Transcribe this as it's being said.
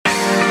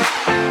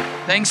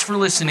Thanks for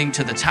listening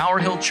to the Tower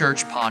Hill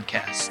Church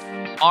podcast.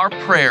 Our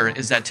prayer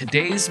is that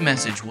today's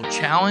message will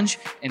challenge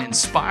and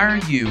inspire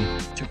you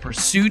to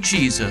pursue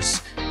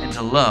Jesus and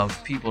to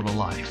love people to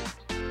life.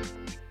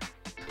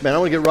 Man, I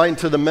want to get right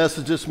into the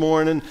message this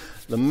morning.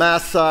 The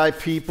Maasai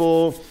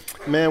people,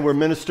 man, we're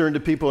ministering to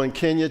people in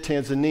Kenya,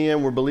 Tanzania,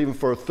 and we're believing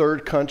for a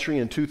third country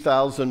in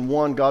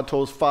 2001. God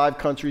told us 5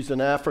 countries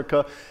in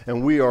Africa,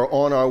 and we are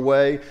on our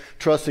way.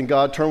 Trusting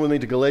God. Turn with me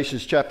to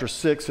Galatians chapter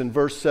 6 and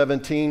verse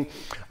 17.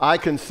 I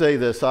can say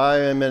this. I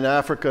am in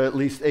Africa at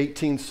least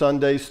 18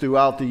 Sundays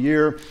throughout the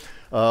year.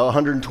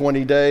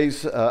 120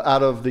 days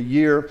out of the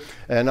year,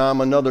 and I'm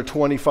another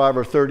 25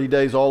 or 30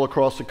 days all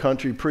across the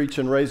country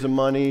preaching, raising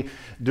money,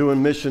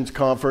 doing missions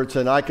conference,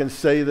 and I can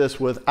say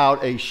this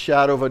without a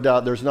shadow of a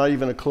doubt. There's not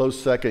even a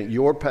close second.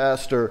 Your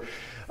pastor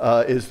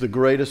is the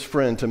greatest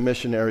friend to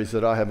missionaries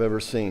that I have ever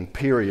seen,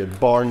 period,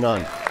 bar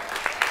none.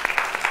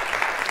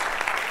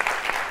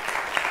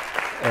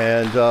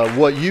 And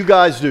what you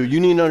guys do,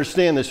 you need to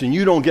understand this, and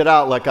you don't get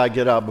out like I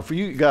get out, but for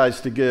you guys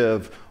to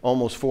give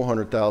almost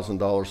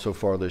 $400,000 so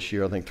far this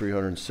year, I think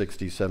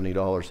 $360,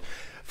 $70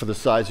 for the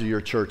size of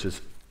your church is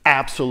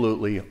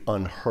absolutely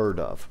unheard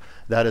of.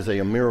 That is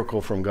a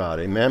miracle from God,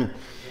 amen?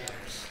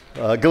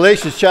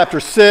 Galatians chapter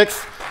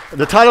 6,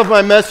 the title of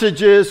my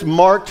message is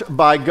Marked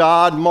by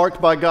God, Marked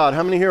by God.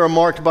 How many here are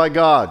marked by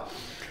God?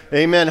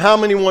 Amen. How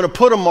many want to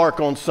put a mark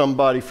on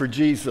somebody for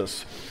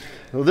Jesus?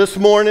 Well, this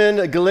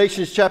morning,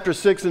 Galatians chapter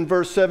 6 and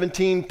verse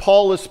 17,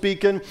 Paul is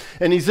speaking,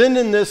 and he's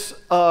ending this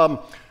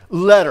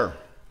letter.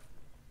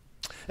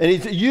 And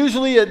he's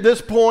usually at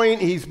this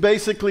point, he's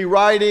basically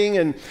writing,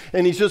 and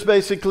he's just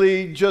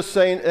basically just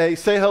saying, hey,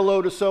 say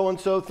hello to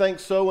so-and-so,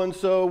 thanks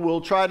so-and-so,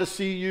 we'll try to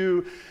see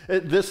you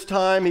at this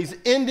time. He's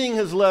ending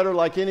his letter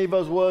like any of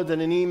us would in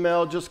an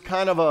email, just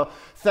kind of a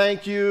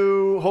thank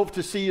you, hope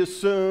to see you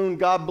soon,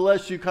 God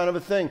bless you kind of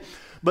a thing.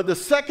 But the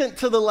second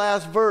to the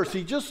last verse,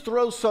 he just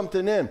throws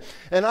something in.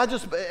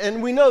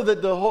 And we know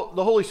that the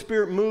Holy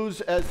Spirit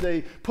moves as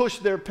they push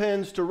their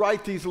pens to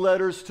write these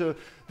letters to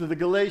the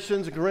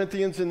Galatians,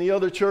 Corinthians, and the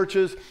other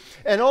churches.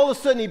 And all of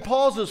a sudden he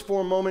pauses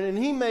for a moment and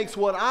he makes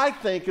what I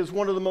think is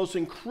one of the most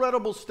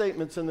incredible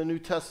statements in the New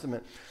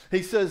Testament.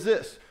 He says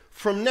this,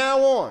 "From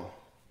now on,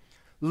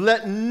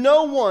 let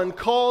no one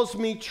cause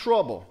me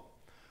trouble,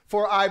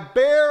 for I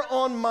bear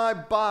on my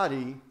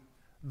body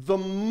the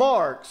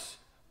marks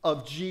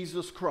of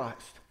Jesus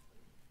Christ."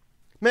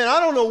 Man, I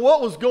don't know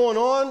what was going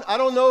on. I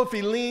don't know if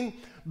he leaned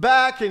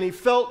back and he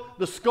felt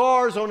the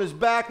scars on his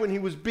back when he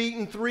was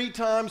beaten 3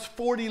 times,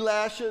 40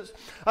 lashes.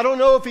 I don't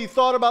know if he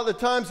thought about the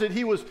times that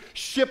he was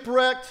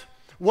shipwrecked.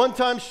 One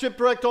time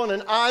shipwrecked on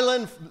an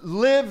island,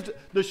 lived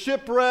the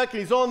shipwreck.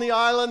 He's on the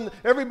island.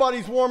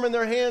 Everybody's warming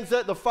their hands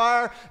at the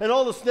fire. And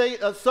all of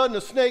a sudden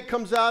a snake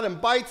comes out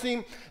and bites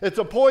him. It's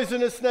a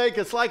poisonous snake.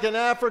 It's like in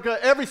Africa.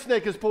 Every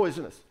snake is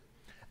poisonous.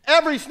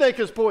 Every snake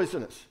is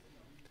poisonous.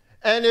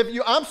 And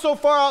I'm so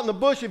far out in the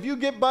bush, if you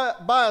get by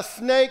a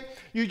snake,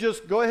 you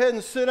just go ahead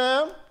and sit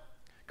down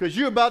because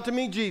you're about to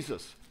meet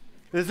Jesus.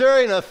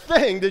 There ain't a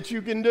thing that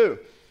you can do.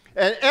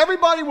 And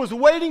everybody was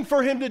waiting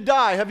for him to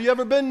die. Have you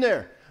ever been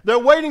there? They're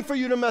waiting for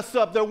you to mess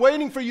up. They're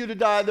waiting for you to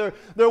die.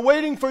 They're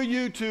waiting for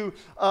you to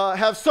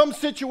have some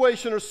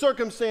situation or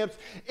circumstance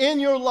in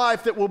your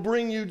life that will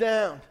bring you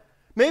down.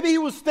 Maybe he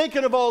was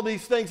thinking of all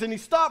these things and he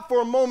stopped for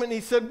a moment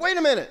and he said, wait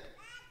a minute.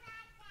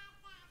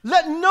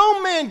 Let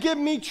no man give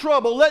me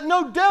trouble. Let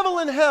no devil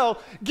in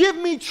hell give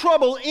me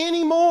trouble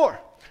anymore.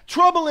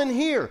 Trouble in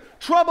here,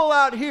 trouble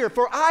out here,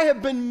 for I have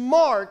been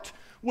marked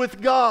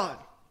with God.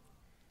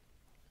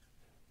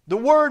 The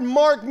word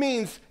mark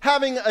means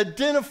having an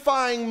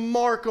identifying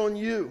mark on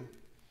you.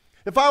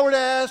 If I were to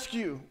ask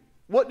you,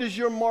 what does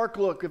your mark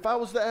look? If I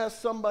was to ask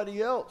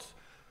somebody else,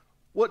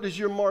 what does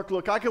your mark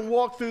look? I can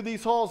walk through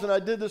these halls, and I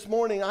did this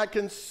morning. I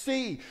can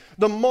see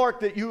the mark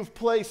that you have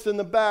placed in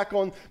the back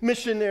on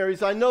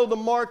missionaries. I know the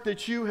mark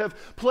that you have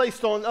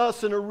placed on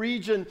us in a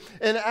region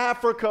in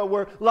Africa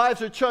where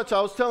lives are touched. I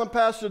was telling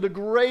Pastor the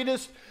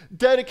greatest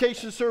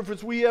dedication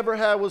service we ever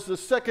had was the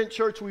second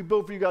church we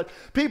built for you guys.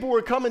 People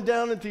were coming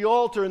down at the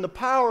altar, and the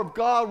power of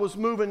God was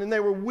moving, and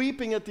they were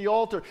weeping at the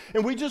altar.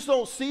 And we just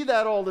don't see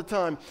that all the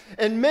time.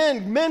 And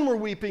men were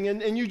weeping,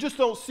 and you just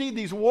don't see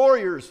these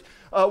warriors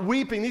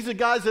weeping. These are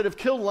guys that have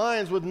killed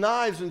lions with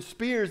knives and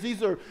spears.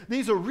 These are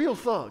real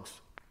thugs.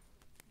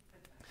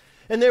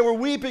 And they were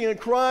weeping and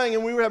crying,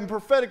 and we were having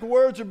prophetic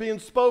words are being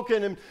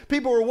spoken, and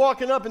people were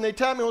walking up, and they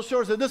tapped me on the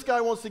shoulder and said, this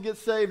guy wants to get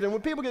saved. And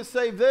when people get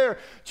saved there,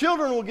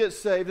 children will get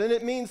saved, and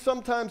it means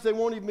sometimes they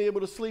won't even be able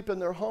to sleep in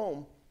their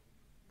home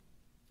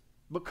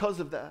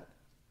because of that.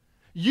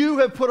 You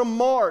have put a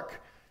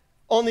mark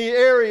on the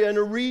area and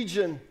a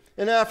region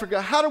in Africa.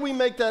 How do we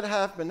make that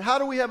happen? How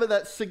do we have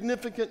that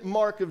significant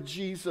mark of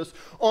Jesus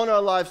on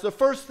our lives? The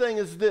first thing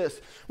is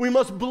this. We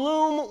must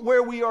bloom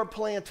where we are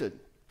planted.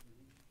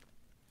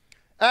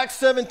 Acts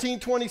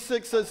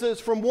 17:26 says this,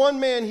 from one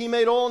man he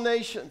made all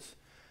nations,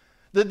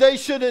 that they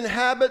should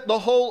inhabit the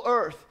whole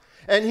earth.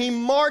 And he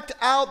marked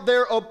out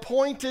their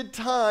appointed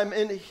time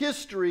in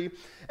history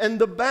and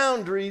the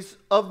boundaries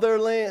of their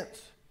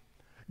lands.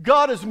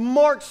 God has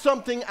marked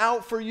something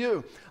out for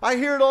you. I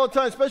hear it all the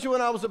time, especially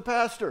when I was a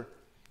pastor.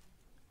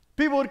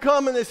 People would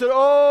come and they said,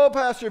 oh,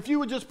 pastor, if you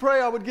would just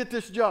pray, I would get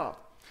this job.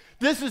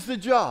 This is the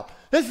job.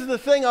 This is the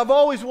thing I've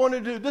always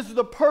wanted to do. This is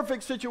the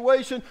perfect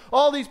situation.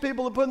 All these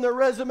people have put in their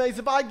resumes.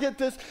 If I get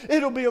this,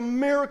 it'll be a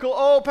miracle.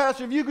 Oh,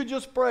 pastor, if you could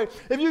just pray.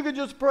 If you could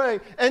just pray.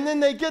 And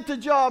then they get the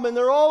job and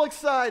they're all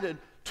excited.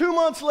 2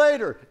 months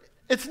later,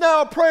 it's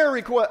now a prayer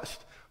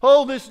request.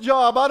 Oh, this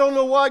job, I don't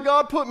know why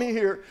God put me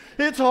here.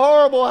 It's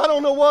horrible. I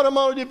don't know what I'm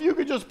on. If you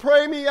could just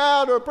pray me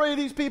out or pray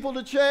these people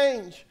to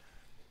change.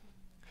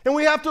 And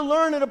we have to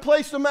learn at a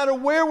place, no matter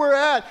where we're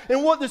at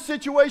and what the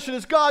situation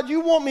is. God,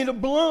 you want me to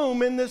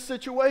bloom in this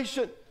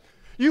situation.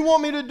 You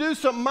want me to do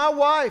something. My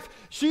wife,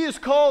 she is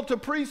called to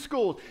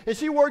preschool. And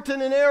she worked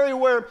in an area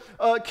where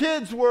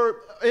kids were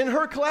in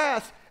her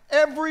class.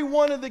 Every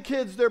one of the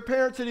kids, their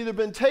parents had either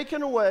been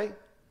taken away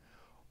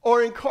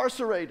or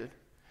incarcerated.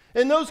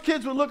 And those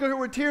kids would look at her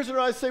with tears in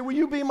their eyes and say, will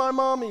you be my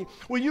mommy?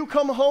 Will you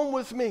come home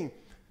with me?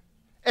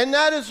 And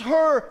that is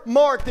her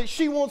mark that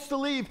she wants to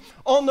leave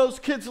on those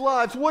kids'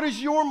 lives. What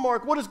is your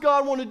mark? What does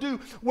God want to do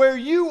where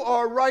you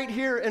are right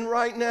here and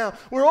right now?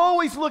 We're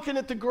always looking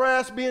at the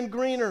grass being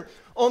greener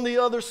on the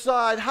other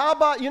side. How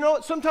about, you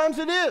know, sometimes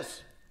it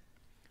is.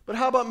 But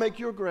how about make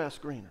your grass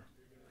greener?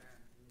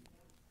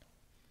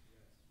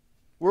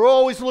 We're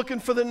always looking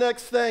for the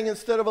next thing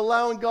instead of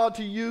allowing God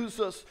to use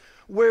us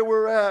where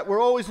we're at. We're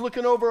always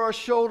looking over our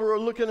shoulder or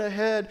looking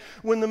ahead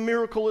when the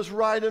miracle is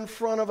right in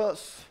front of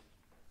us.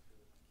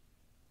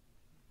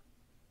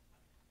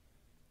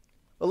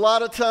 A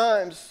lot of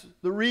times,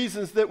 the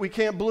reasons that we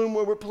can't bloom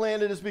where we're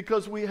planted is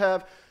because we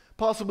have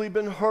possibly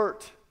been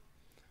hurt.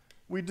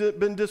 We've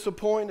been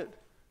disappointed,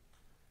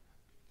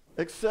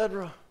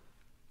 etc.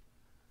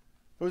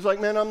 It was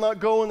like, man, I'm not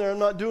going there. I'm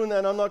not doing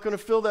that. I'm not going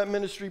to fill that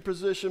ministry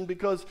position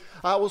because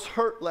I was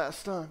hurt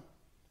last time.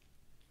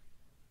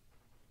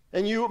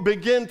 And you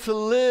begin to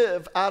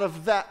live out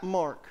of that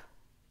mark.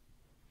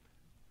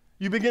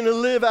 You begin to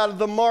live out of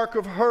the mark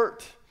of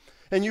hurt.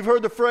 And you've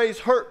heard the phrase,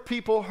 hurt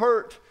people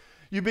hurt.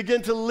 You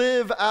begin to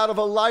live out of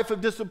a life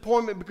of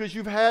disappointment because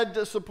you've had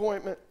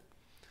disappointment.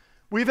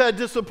 We've had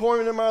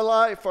disappointment in my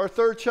life. Our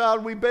third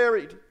child we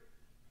buried.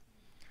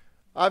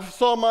 I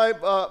found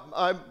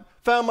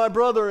my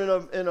brother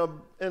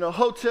in a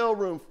hotel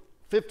room,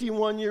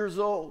 51 years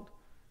old,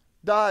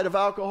 died of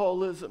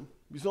alcoholism.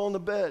 He was on the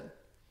bed.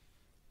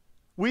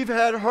 We've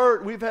had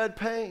hurt. We've had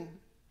pain.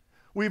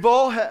 We've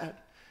all had.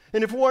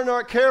 And if we're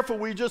not careful,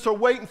 we just are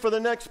waiting for the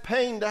next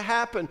pain to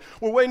happen.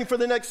 We're waiting for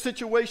the next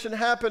situation to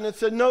happen and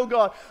said, no,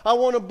 God, I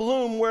want to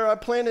bloom where I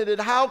planted it.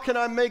 How can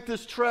I make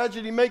this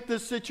tragedy, make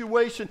this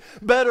situation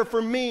better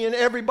for me and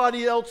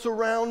everybody else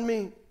around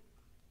me?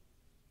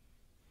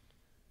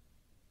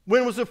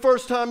 When was the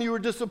first time you were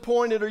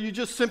disappointed or you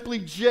just simply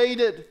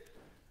jaded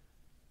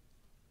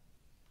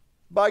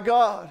by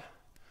God?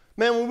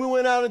 Man, when we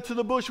went out into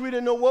the bush, we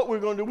didn't know what we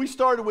were going to do. We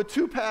started with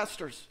 2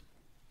 pastors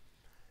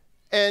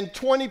and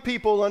 20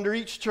 people under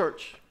each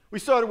church. We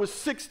started with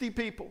 60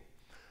 people.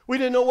 We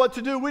didn't know what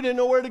to do. We didn't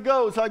know where to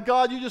go. It's like,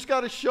 God, you just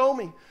got to show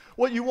me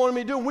what you wanted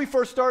me to do. When we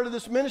first started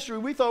this ministry,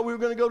 we thought we were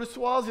going to go to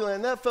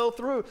Swaziland. That fell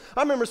through.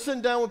 I remember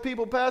sitting down with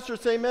people,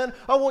 pastors, saying, man,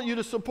 I want you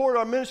to support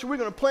our ministry. We're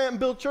going to plant and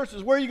build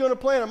churches. Where are you going to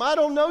plant them? I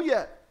don't know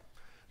yet.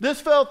 This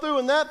fell through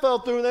and that fell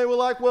through. And they were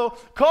like, well,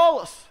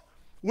 call us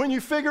when you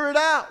figure it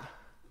out.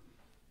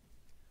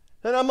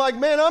 And I'm like,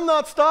 man, I'm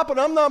not stopping.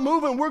 I'm not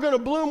moving. We're going to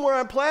bloom where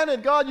I'm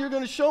planted. God, you're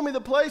going to show me the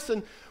place.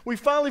 And we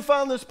finally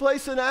found this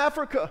place in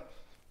Africa.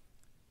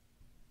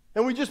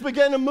 And we just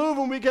began to move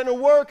and we began to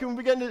work and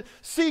we began to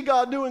see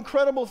God do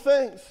incredible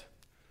things.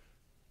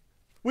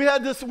 We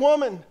had this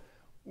woman.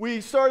 We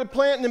started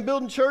planting and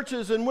building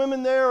churches, and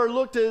women there are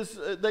looked as,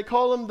 they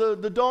call them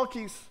the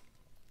donkeys.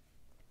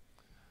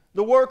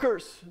 The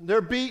workers.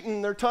 They're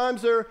beaten. There are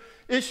times there are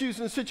issues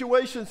and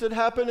situations that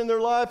happen in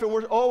their life, and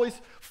we're always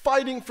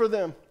fighting for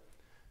them.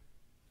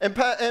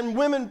 And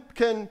women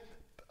can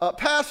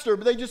pastor,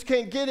 but they just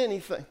can't get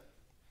anything.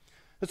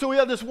 And so we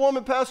have this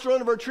woman pastor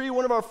under our tree,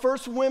 one of our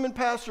first women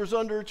pastors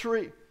under a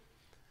tree.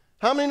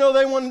 How many know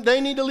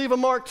they need to leave a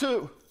mark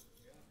too?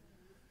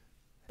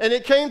 And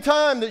it came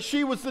time that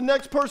she was the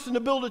next person to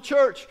build a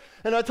church.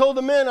 And I told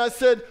the men, I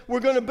said,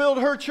 we're going to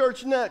build her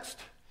church next.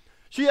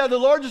 She had the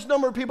largest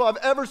number of people I've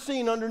ever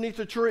seen underneath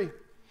a tree.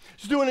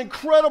 She's doing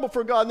incredible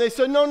for God. And they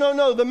said,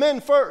 no, the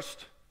men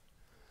first.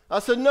 I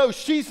said, no,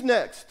 she's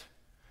next.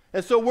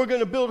 And so we're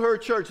going to build her a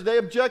church. They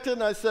objected,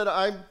 and I said,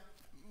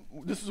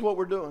 this is what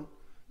we're doing.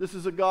 This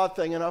is a God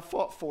thing, and I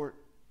fought for it.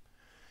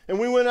 And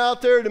we went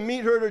out there to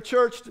meet her at her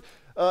church,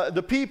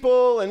 the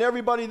people and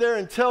everybody there,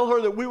 and tell her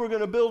that we were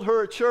going to build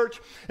her a church.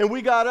 And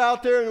we got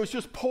out there, and it was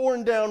just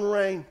pouring down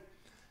rain.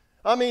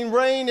 I mean,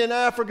 rain in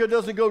Africa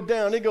doesn't go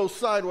down. It goes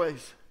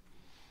sideways.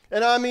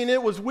 And I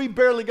mean, we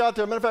barely got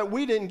there. Matter of fact,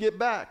 we didn't get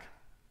back.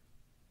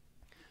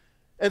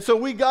 And so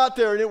we got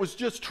there, and it was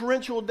just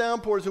torrential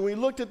downpours, and we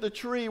looked at the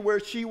tree where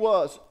she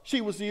was.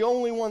 She was the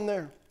only one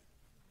there.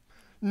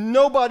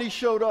 Nobody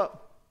showed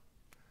up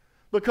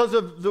because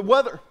of the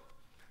weather.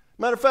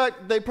 Matter of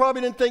fact, they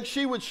probably didn't think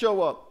she would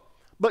show up.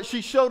 But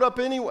she showed up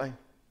anyway.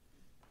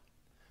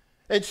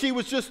 And she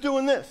was just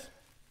doing this.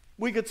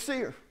 We could see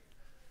her.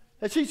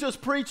 And she's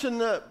just preaching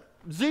the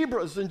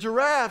zebras and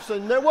giraffes,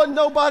 and there wasn't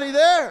nobody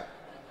there.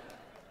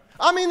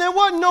 I mean, there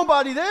wasn't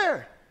nobody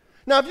there.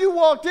 Now, if you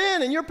walked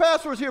in and your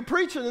pastor was here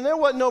preaching and there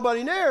wasn't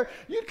nobody there,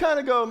 you'd kind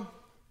of go,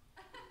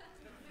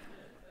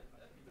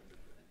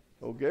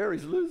 oh,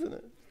 Gary's losing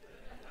it.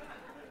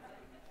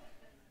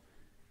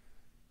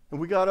 And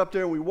we got up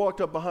there and we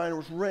walked up behind her. It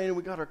was raining.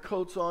 We got our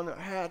coats on, our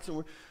hats, and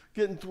we're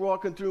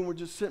walking through, and we're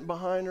just sitting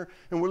behind her,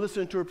 and we're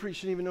listening to her preach.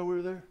 She didn't even know we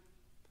were there.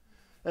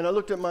 And I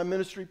looked at my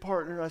ministry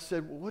partner, and I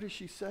said, well, what is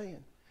she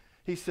saying?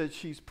 He said,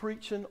 she's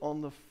preaching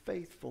on the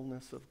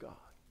faithfulness of God.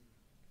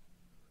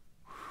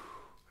 Whew.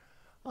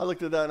 I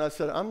looked at that, and I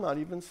said, I'm not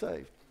even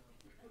saved.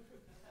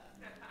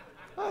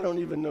 I don't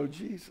even know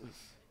Jesus.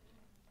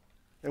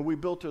 And we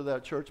built her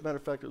that church. Matter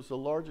of fact, it was the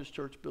largest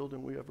church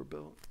building we ever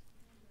built.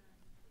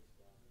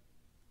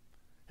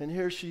 And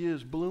here she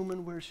is,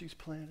 blooming where she's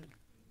planted.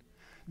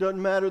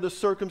 Doesn't matter the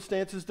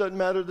circumstances, doesn't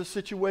matter the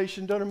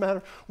situation, doesn't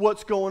matter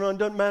what's going on,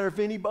 doesn't matter if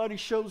anybody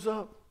shows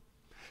up.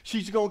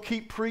 She's going to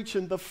keep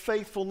preaching the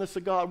faithfulness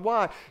of God.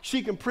 Why?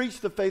 She can preach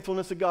the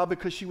faithfulness of God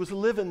because she was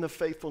living the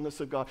faithfulness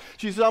of God.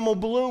 She said, I'm going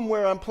to bloom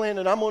where I'm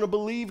planted. I'm going to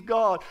believe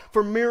God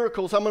for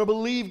miracles. I'm going to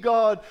believe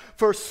God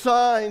for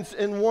signs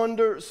and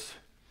wonders.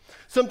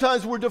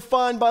 Sometimes we're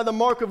defined by the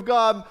mark of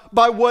God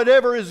by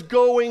whatever is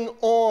going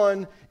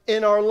on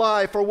in our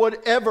life or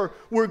whatever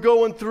we're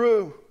going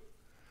through.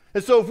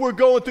 And so if we're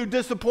going through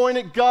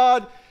disappointment,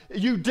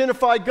 you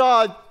identify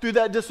God through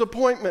that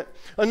disappointment.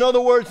 In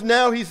other words,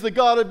 now he's the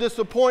God of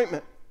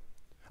disappointment.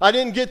 I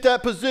didn't get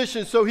that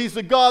position, so he's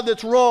the God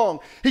that's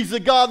wrong. He's the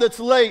God that's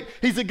late.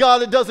 He's the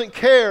God that doesn't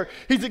care.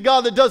 He's the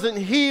God that doesn't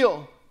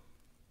heal.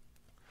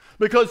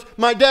 Because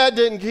my dad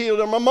didn't heal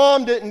or my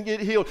mom didn't get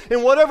healed.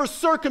 In whatever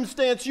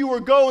circumstance you were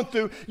going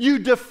through, you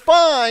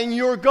define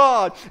your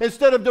God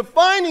instead of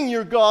defining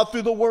your God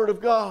through the Word of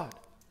God.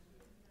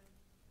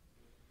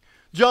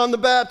 John the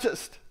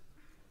Baptist,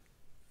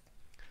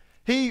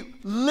 he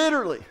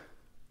literally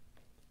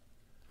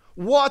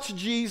watched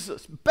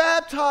Jesus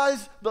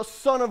baptize the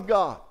Son of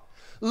God,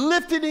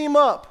 lifted him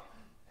up,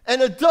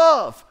 and a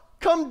dove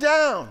come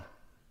down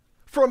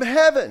from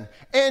heaven,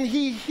 and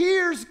he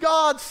hears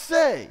God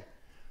say,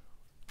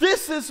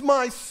 "This is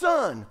my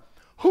Son,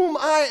 whom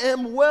I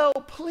am well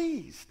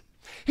pleased."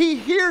 He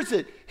hears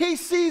it. He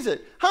sees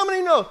it. How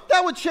many know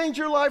that would change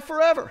your life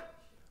forever?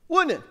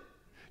 Wouldn't it?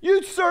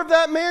 You'd serve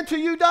that man till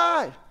you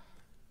died.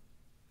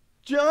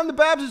 John the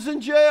Baptist is in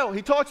jail.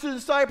 He talks to the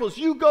disciples.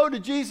 You go to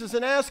Jesus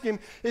and ask him,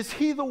 is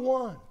he the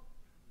one?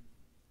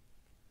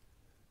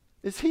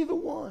 Is he the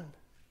one?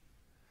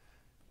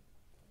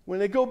 When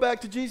they go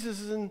back to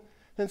Jesus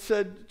and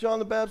said, John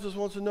the Baptist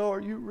wants to know,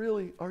 are you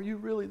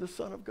really the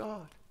Son of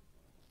God?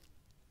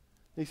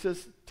 He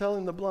says, tell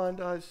him the blind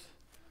eyes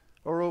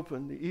are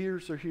open, the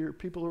ears are here,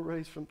 people are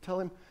raised from, tell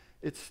him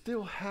it's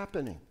still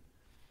happening.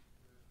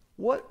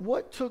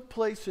 What took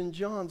place in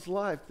John's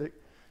life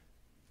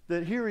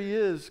that here he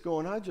is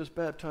going, I just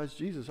baptized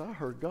Jesus, I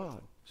heard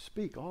God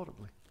speak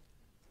audibly,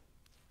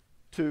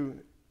 to,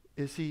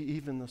 is he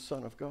even the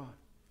Son of God?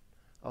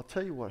 I'll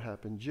tell you what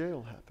happened.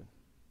 Jail happened.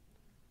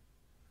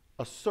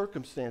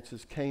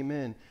 Circumstances came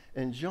in,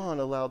 and John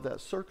allowed that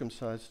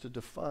circumstance to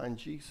define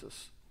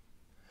Jesus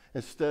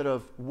instead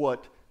of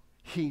what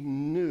he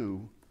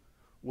knew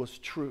was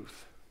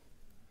truth.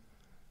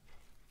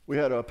 We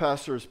had a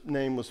pastor, his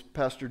name was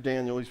Pastor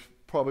Daniel. He's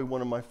probably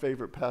one of my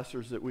favorite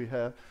pastors that we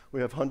have.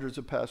 We have hundreds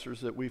of pastors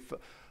that we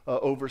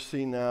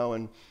oversee now,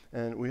 and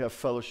we have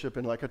fellowship.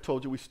 And like I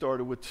told you, we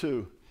started with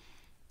two.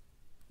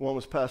 One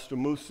was Pastor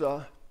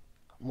Musa,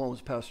 one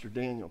was Pastor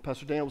Daniel.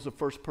 Pastor Daniel was the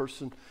first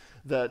person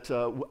that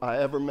I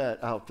ever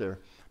met out there.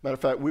 Matter of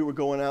fact, we were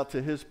going out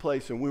to his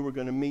place, and we were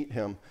going to meet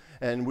him.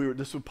 And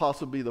this would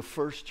possibly be the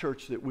first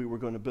church that we were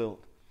going to build.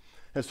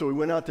 And so we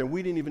went out there, and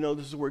we didn't even know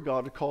this is where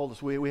God had called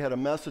us. We had a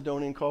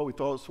Macedonian call. We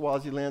thought it was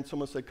Swaziland.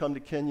 Someone said, come to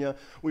Kenya.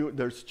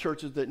 There's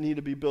churches that need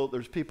to be built.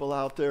 There's people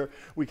out there.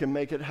 We can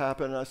make it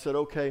happen. And I said,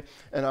 okay.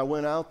 And I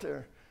went out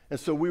there. And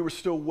so we were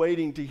still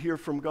waiting to hear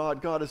from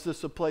God. God, is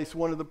this a place?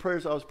 One of the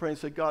prayers I was praying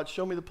said, God,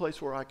 show me the place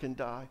where I can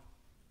die.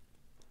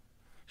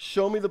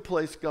 Show me the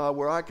place, God,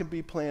 where I can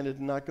be planted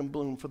and I can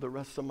bloom for the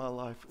rest of my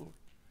life, Lord.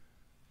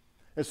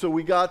 And so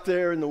we got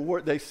there,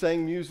 and they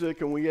sang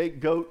music, and we ate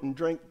goat and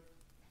drank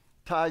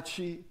Tai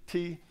Chi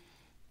tea.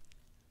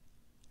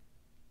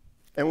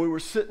 And we were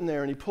sitting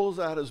there, and he pulls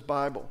out his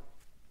Bible.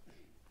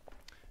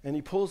 And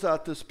he pulls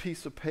out this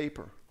piece of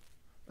paper.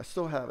 I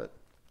still have it.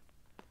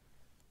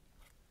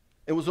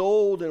 It was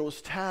old, and it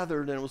was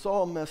tattered, and it was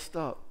all messed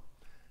up.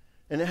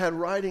 And it had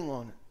writing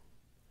on it.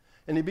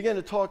 And he began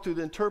to talk to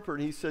the interpreter,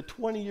 and he said,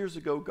 20 years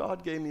ago,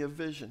 God gave me a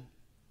vision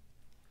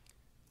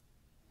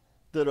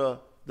that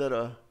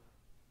a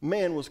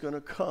man was going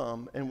to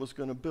come and was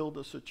going to build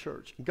us a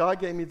church. God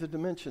gave me the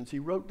dimensions. He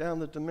wrote down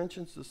the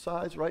dimensions, the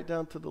size, right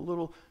down to the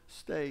little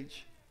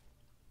stage.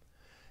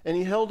 And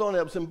he held on,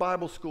 it was in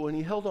Bible school, and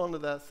he held on to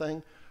that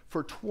thing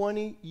for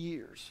 20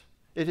 years.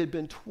 It had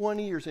been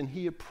 20 years, and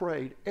he had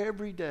prayed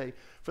every day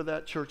for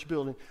that church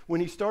building.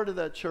 When he started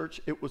that church,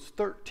 it was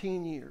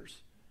 13 years.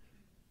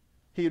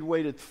 He had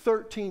waited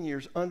 13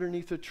 years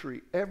underneath a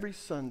tree every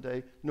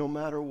Sunday, no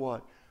matter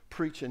what,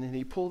 preaching. And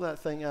he pulled that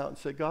thing out and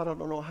said, God, I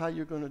don't know how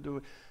you're going to do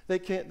it. They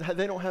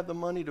don't have the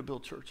money to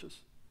build churches.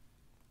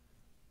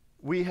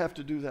 We have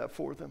to do that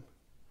for them.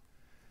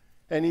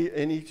 And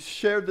he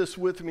shared this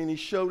with me, and he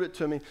showed it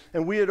to me.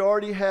 And we had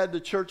already had the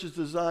churches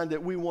designed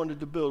that we wanted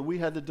to build. We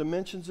had the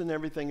dimensions and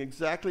everything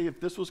exactly.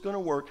 If this was going to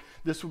work,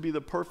 this would be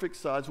the perfect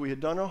size. We had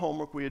done our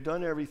homework. We had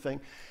done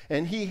everything.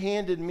 And he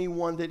handed me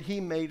one that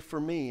he made for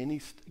me, and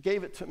he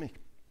gave it to me.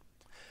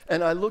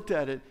 And I looked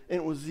at it,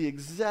 and it was the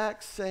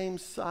exact same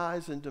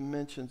size and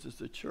dimensions as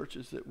the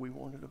churches that we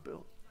wanted to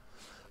build.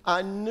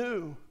 I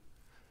knew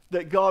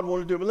that God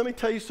wanted to do it. But let me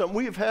tell you something.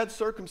 We have had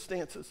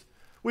circumstances.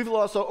 We've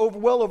lost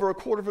well over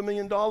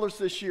 $250,000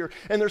 this year.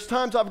 And there's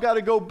times I've got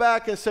to go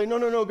back and say,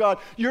 no, God,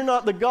 you're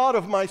not the God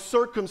of my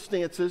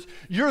circumstances.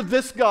 You're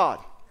this God.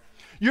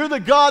 You're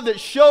the God that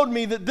showed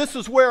me that this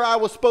is where I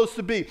was supposed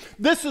to be.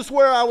 This is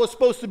where I was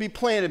supposed to be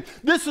planted.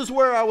 This is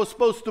where I was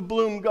supposed to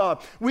bloom,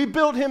 God. We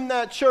built him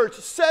that church.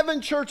 7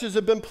 churches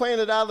have been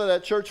planted out of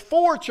that church.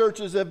 4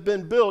 churches have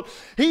been built.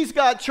 He's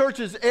got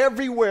churches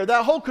everywhere.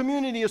 That whole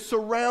community is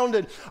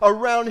surrounded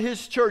around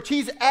his church.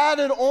 He's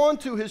added on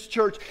to his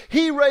church.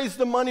 He raised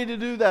the money to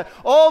do that.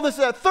 All this,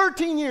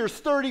 13 years,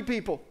 30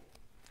 people.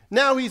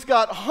 Now he's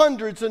got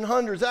hundreds and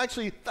hundreds,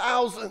 actually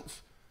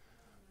thousands.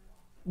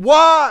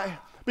 Why?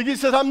 Because he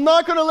says, I'm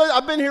not going to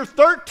I've been here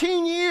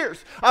 13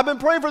 years. I've been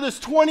praying for this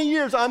 20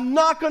 years. I'm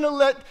not going to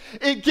let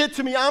it get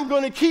to me. I'm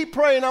going to keep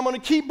praying. I'm going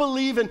to keep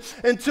believing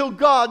until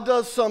God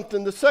does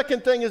something. The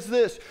second thing is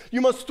this.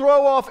 You must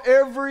throw off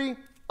every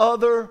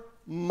other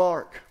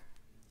mark.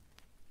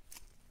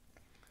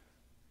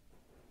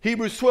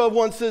 Hebrews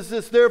 12:1 says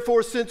this,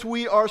 therefore, since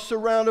we are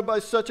surrounded by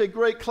such a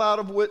great cloud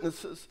of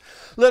witnesses,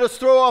 let us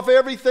throw off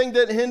everything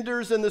that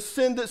hinders and the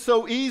sin that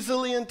so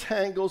easily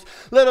entangles.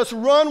 Let us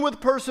run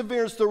with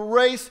perseverance the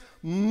race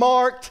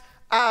marked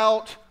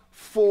out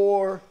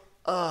for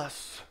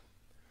us.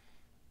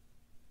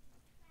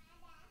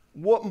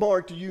 What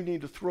mark do you need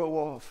to throw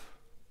off?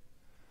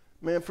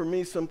 Man, for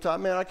me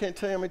sometimes, I can't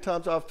tell you how many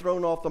times I've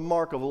thrown off the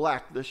mark of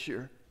lack this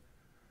year.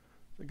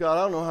 God,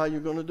 I don't know how you're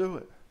going to do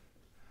it.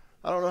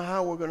 I don't know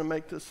how we're going to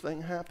make this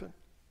thing happen.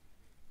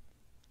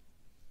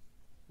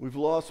 We've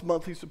lost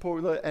monthly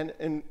support,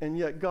 and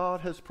yet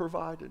God has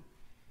provided.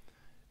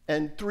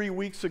 And 3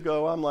 weeks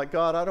ago, I'm like,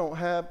 God,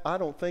 I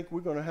don't think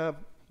we're going to have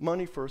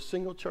money for a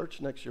single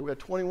church next year. We had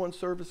 21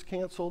 services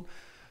canceled.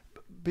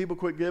 People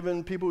quit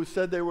giving. People who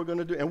said they were going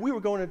to do, and we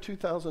were going in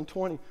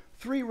 2020,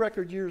 3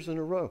 record years in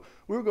a row.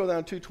 We were going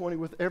down 220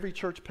 with every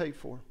church paid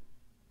for.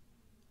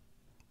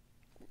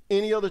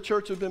 Any other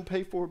church that had been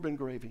paid for had been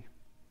gravy.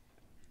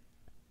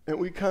 And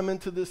we come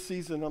into this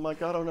season, I'm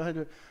like, I don't know how to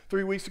do it.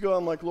 3 weeks ago,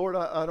 I'm like, Lord,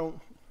 I don't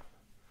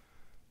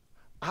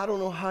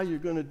know how you're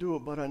going to do it,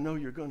 but I know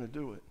you're going to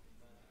do it.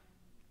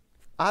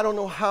 I don't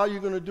know how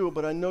you're going to do it,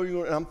 but I know you're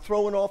going to. I'm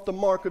throwing off the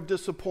mark of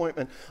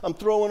disappointment. I'm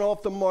throwing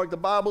off the mark. The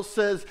Bible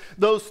says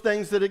those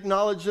things that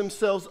acknowledge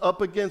themselves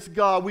up against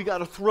God, we got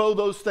to throw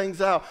those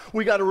things out.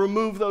 We got to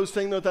remove those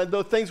things.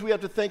 The things we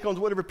have to think on,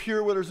 whatever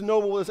pure, whatever is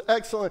noble, what is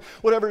excellent,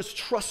 whatever is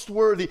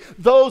trustworthy.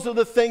 Those are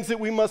the things that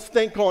we must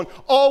think on.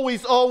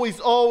 Always, always,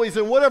 always.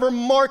 And whatever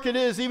mark it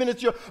is, even if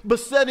it's your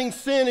besetting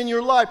sin in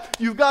your life,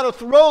 you've got to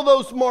throw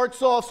those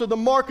marks off so the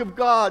mark of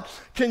God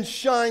can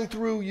shine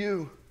through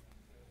you.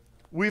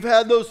 We've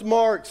had those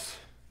marks.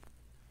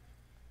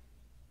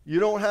 You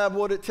don't have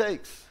what it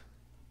takes.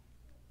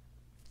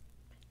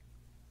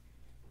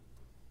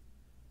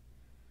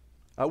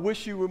 I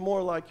wish you were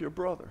more like your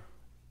brother.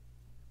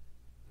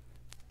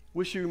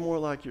 Wish you were more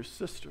like your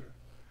sister.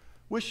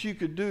 Wish you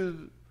could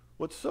do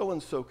what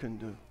so-and-so can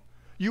do.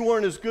 You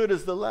weren't as good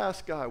as the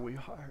last guy we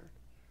hired.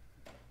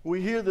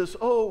 We hear this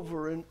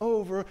over and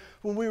over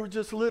when we were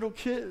just little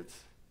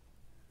kids.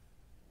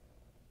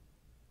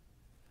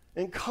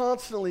 And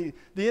constantly,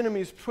 the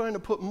enemy is trying to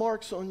put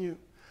marks on you.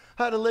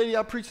 I had a lady,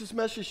 I preached this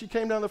message, she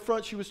came down the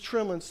front, she was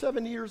trembling,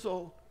 70 years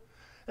old.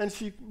 And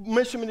she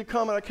mentioned me to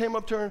come, and I came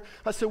up to her, and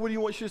I said, what do you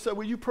want? She said,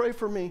 will you pray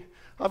for me?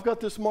 I've got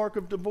this mark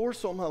of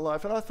divorce on my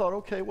life. And I thought,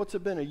 okay, what's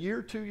it been, a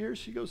year, 2 years?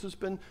 She goes, it's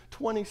been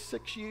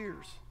 26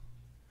 years.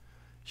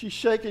 She's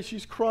shaking,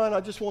 she's crying,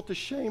 I just want the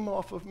shame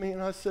off of me.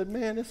 And I said,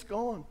 man, it's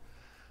gone.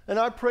 And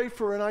I prayed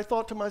for her, and I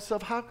thought to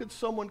myself, how could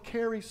someone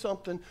carry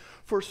something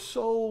for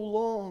so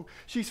long?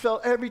 She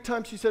felt every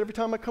time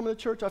I come to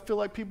church, I feel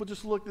like people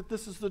just looked at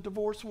this as the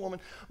divorced woman.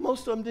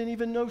 Most of them didn't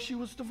even know she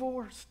was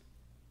divorced.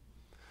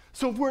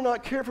 So if we're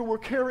not careful, we're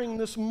carrying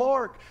this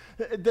mark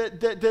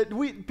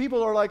that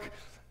people are like,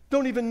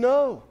 don't even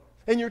know.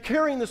 And you're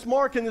carrying this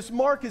mark, and this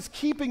mark is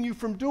keeping you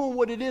from doing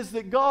what it is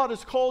that God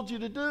has called you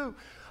to do.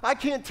 I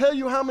can't tell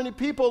you how many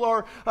people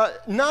are,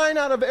 9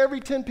 out of every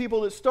 10 people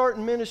that start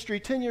in ministry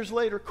 10 years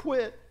later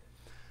quit.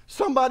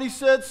 Somebody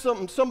said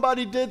something,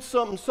 somebody did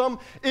something, some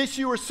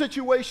issue or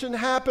situation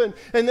happened,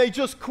 and they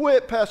just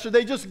quit, Pastor.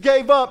 They just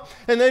gave up,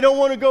 and they don't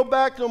want to go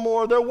back no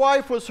more. Their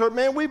wife was hurt.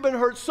 Man, we've been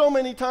hurt so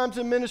many times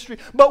in ministry,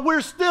 but we're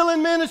still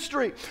in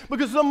ministry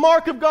because the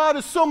mark of God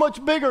is so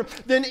much bigger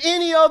than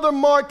any other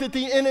mark that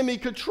the enemy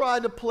could try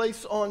to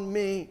place on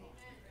me.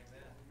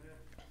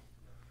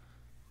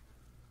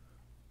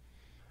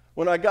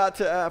 When I got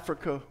to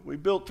Africa, we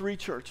built 3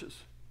 churches,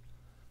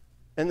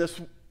 and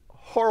this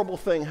horrible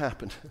thing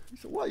happened. He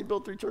said, "Why you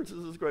built 3 churches?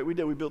 This is great." We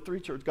did. We built 3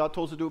 churches. God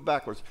told us to do it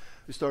backwards.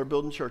 We started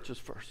building churches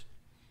first.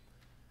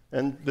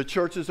 And the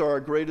churches are our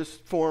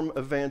greatest form of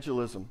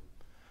evangelism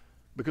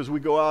because we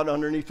go out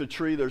underneath a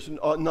tree. There's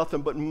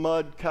nothing but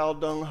mud, cow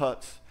dung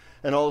huts.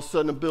 And all of a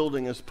sudden a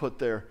building is put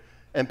there.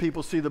 And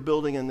people see the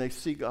building and they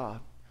see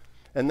God.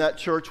 And that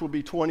church will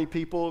be 20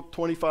 people,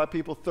 25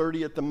 people,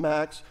 30 at the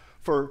max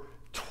for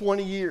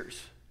 20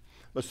 years.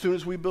 As soon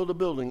as we build a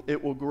building,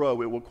 it will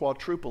grow. It will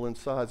quadruple in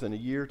size in a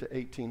year to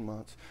 18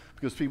 months.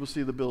 Because people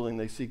see the building,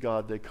 they see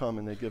God, they come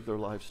and they give their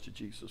lives to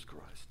Jesus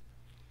Christ.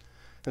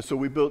 And so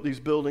we built these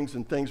buildings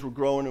and things were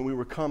growing and we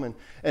were coming.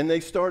 And they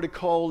started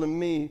calling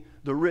me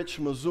the rich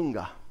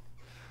Mzunga.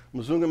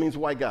 Mzunga means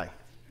white guy.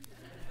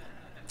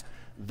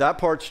 That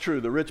part's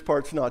true. The rich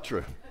part's not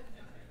true.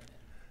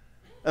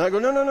 And I go,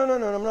 no,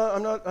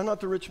 I'm not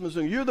the rich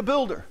Mzunga. You're the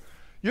builder.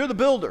 You're the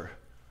builder.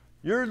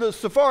 You're the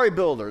safari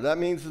builder. That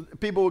means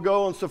people will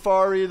go on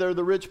safari, they're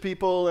the rich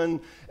people, and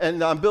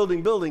I'm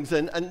building buildings.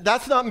 And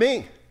that's not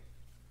me.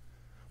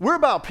 We're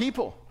about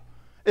people.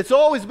 It's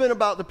always been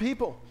about the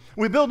people.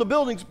 We build the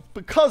buildings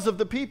because of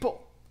the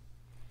people.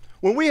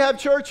 When we have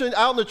church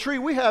out in the tree,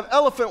 we have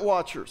elephant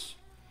watchers.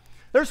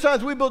 There's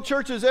times we build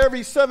churches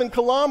every 7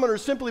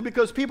 kilometers simply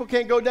because people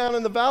can't go down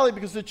in the valley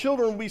because the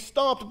children will be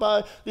stomped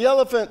by the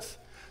elephants.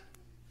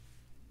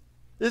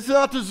 It's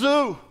not the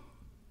zoo.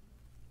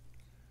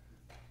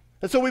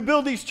 And so we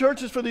build these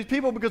churches for these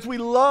people because we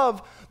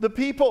love the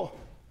people.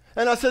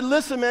 And I said,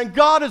 listen, man,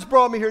 God has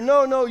brought me here.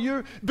 No,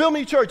 you build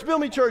me a church,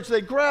 build me a church.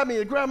 They grabbed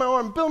my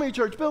arm, build me a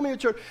church, build me a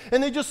church.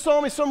 And they just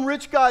saw me, some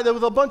rich guy that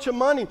with a bunch of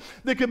money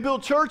that could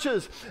build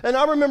churches. And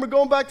I remember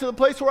going back to the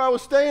place where I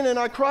was staying and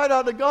I cried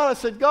out to God. I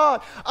said,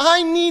 God,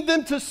 I need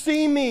them to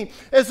see me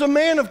as a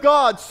man of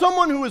God,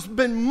 someone who has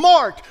been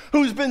marked,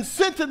 who's been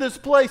sent to this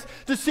place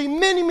to see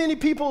many, many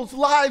people's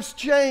lives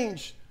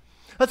changed.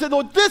 I said,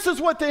 Lord, this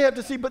is what they have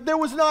to see. But there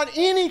was not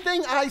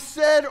anything I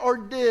said or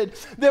did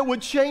that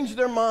would change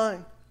their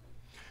mind.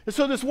 And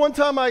so this one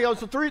time, it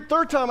was the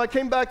third time I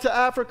came back to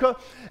Africa,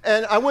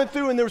 and I went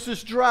through, and there was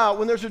this drought.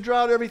 When there's a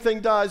drought,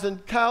 everything dies,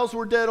 and cows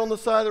were dead on the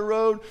side of the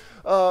road.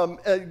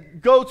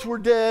 Goats were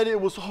dead. It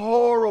was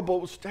horrible.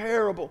 It was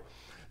terrible.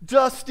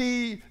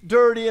 Dusty,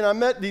 dirty, and I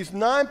met these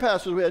 9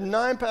 pastors. We had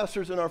 9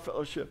 pastors in our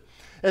fellowship.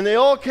 And they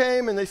all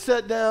came, and they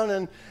sat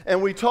down,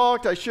 and we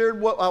talked. I shared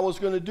what I was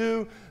going to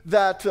do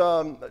that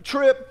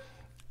trip,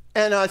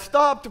 and I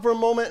stopped for a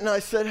moment, and I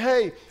said,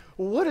 hey,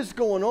 what is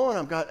going on?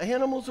 I've got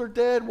animals are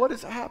dead. What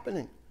is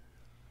happening?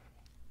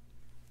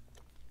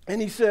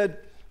 And he said,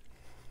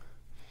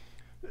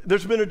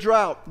 there's been a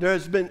drought. There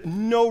has been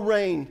no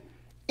rain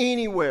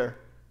anywhere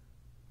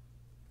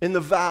in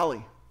the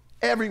valley,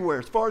 everywhere,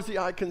 as far as the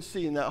eye can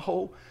see in that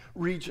whole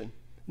region.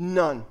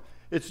 None.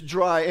 It's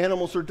dry.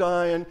 Animals are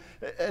dying,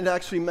 and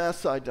actually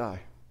Maasai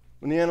die.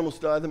 When the animals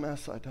die, the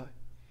Maasai die.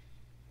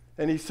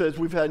 And he says,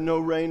 we've had no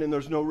rain, and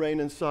there's no rain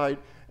in sight,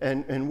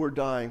 and we're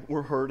dying.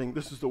 We're hurting.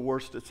 This is the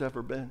worst it's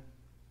ever been.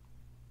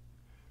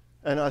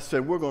 And I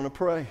said, we're going to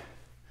pray.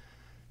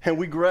 And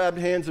we grabbed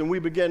hands, and we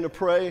began to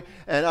pray,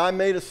 and I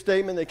made a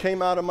statement that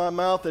came out of my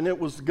mouth, and it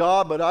was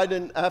God, but I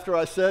didn't, after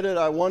I said it,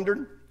 I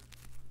wondered.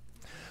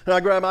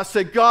 And I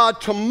said,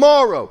 God,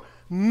 tomorrow,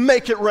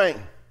 make it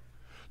rain.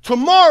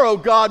 Tomorrow,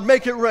 God,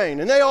 make it rain.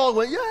 And they all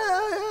went,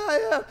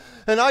 yeah.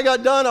 And I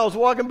got done. I was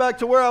walking back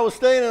to where I was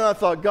staying, and I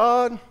thought,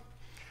 God,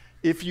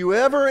 if you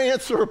ever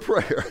answer a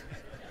prayer,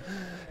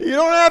 you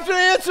don't have to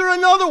answer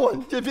another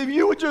one. If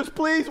you would just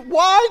please,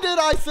 why did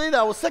I say that?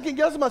 I was second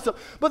guessing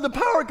myself. But the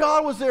power of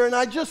God was there, and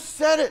I just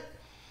said it.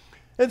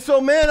 And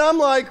so, man, I'm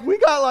like, we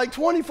got like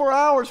 24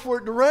 hours for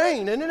it to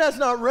rain, and it has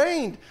not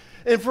rained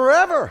in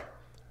forever.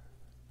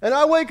 And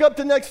I wake up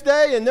the next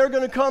day, and they're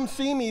going to come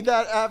see me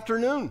that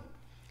afternoon.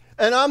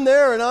 And I'm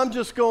there, and I'm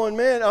just going,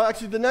 man,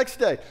 actually the next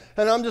day.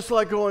 And I'm just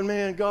like going,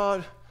 man,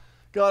 God,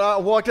 I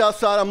walked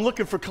outside. I'm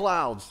looking for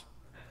clouds.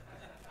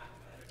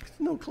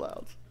 No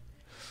clouds.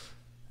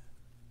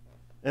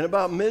 And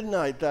about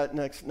midnight that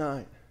next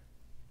night,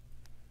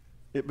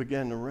 it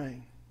began to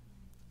rain.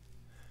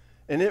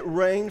 And it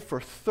rained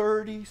for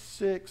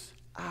 36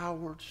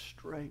 hours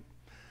straight.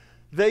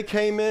 They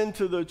came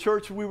into the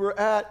church we were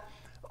at,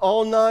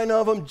 all 9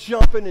 of them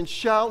jumping and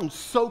shouting,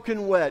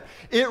 soaking wet.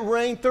 It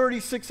rained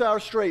 36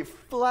 hours straight.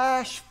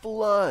 Flash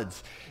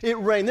floods. It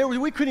rained.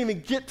 We couldn't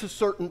even get to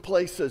certain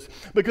places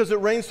because it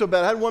rained so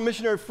bad. I had one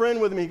missionary friend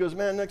with me. He goes,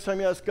 man, next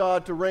time you ask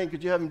God to rain,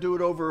 could you have him do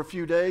it over a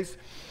few days?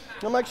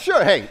 I'm like,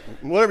 sure. Hey,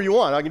 whatever you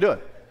want, I can do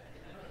it.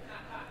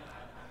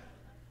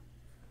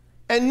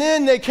 And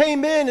then they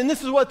came in, and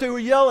this is what they were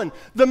yelling.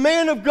 The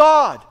man of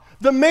God,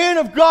 The man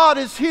of God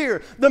is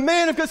here. The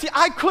man of God. See,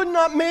 I could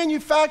not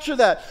manufacture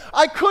that.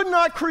 I could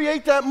not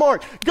create that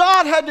mark.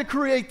 God had to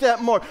create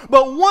that mark.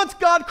 But once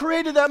God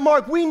created that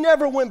mark, we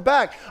never went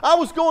back. I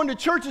was going to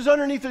churches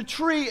underneath a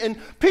tree, and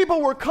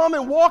people were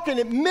coming, walking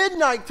at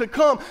midnight to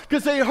come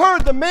because they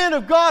heard the man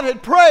of God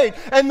had prayed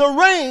and the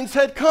rains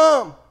had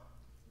come.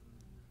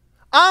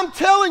 I'm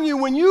telling you,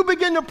 when you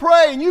begin to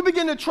pray and you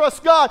begin to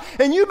trust God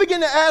and you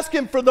begin to ask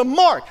Him for the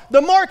mark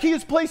He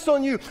has placed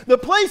on you, the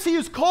place He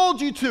has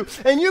called you to,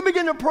 and you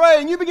begin to pray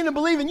and you begin to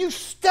believe and you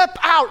step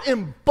out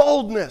in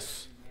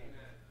boldness.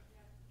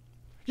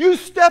 You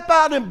step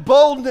out in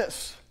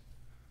boldness.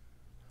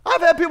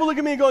 I've had people look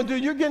at me and go,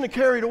 dude, you're getting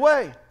carried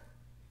away.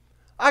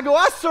 I go,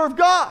 I serve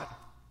God.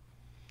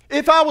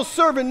 If I was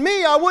serving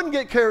me, I wouldn't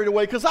get carried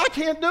away because I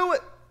can't do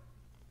it.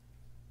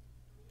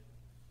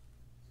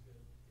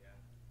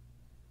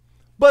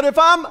 But if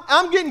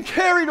I'm getting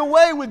carried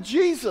away with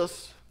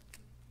Jesus,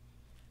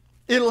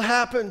 it'll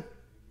happen.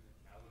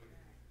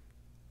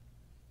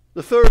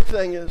 The third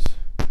thing is,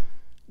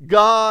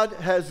 God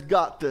has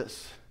got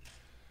this.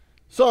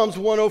 Psalms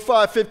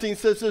 105:15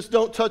 says this,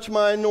 don't touch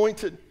my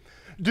anointed.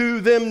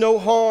 Do them no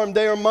harm.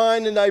 They are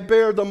mine and I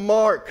bear the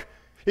mark.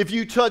 If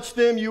you touch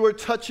them, you are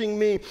touching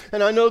me.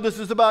 And I know this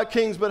is about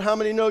kings, but how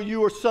many know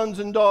you are sons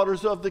and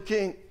daughters of the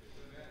King?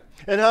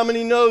 And how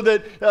many know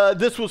that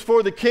this was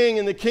for the king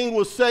and the king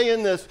was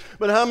saying this?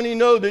 But how many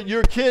know that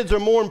your kids are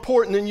more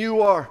important than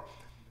you are?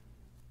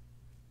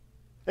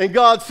 And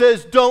God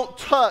says, don't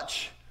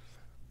touch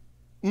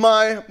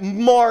my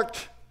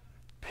marked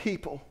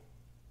people.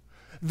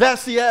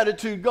 That's the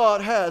attitude God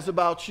has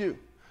about you.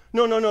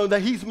 No,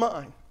 that He's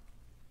mine.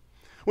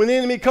 When the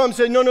enemy comes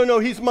and says, no,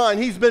 He's mine.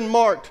 He's been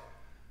marked.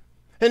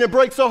 And it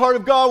breaks the heart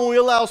of God when we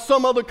allow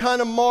some other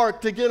kind of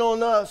mark to get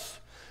on us.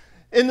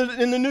 In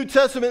the New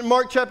Testament,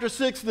 Mark chapter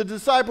 6, the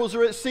disciples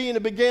are at sea and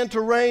it began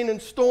to rain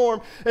and storm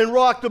and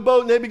rock the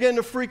boat and they began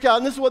to freak out.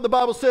 And this is what the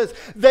Bible says.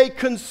 They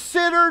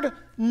considered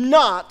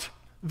not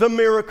the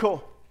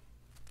miracle.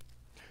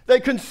 They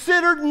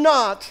considered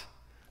not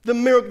the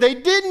miracle. They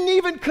didn't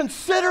even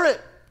consider it.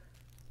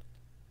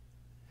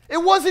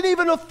 It wasn't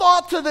even a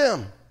thought to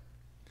them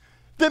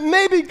that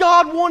maybe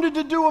God wanted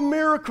to do a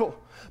miracle.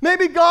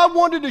 Maybe God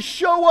wanted to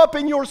show up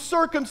in your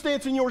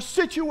circumstance, in your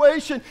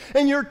situation,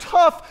 in your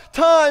tough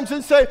times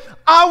and say,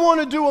 I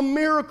want to do a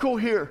miracle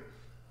here.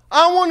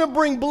 I want to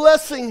bring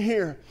blessing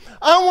here.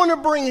 I want to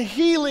bring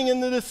healing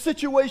into this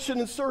situation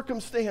and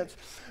circumstance.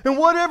 And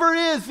whatever it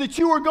is that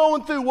you are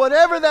going through,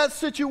 whatever that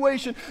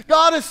situation,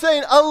 God is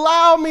saying,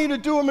 allow me to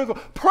do a miracle.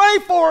 Pray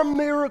for a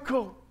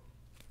miracle.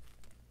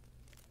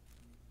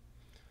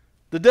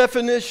 The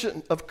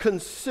definition of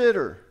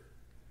consider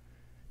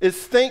is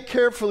think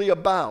carefully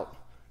about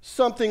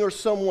something or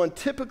someone,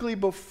 typically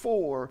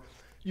before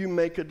you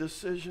make a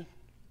decision.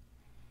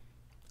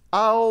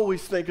 I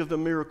always think of the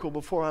miracle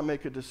before I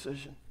make a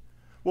decision.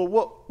 Well,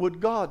 what would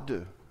God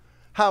do?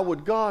 How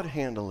would God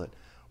handle it?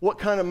 What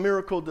kind of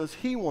miracle does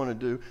He want to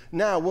do?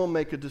 Now we'll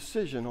make a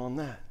decision on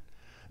that.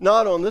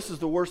 Not on, this is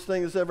the worst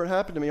thing that's ever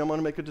happened to me, I'm going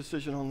to make a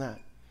decision on that.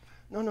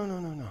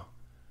 No.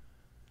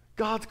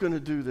 God's going to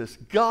do this.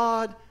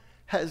 God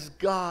has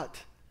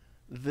got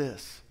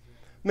this.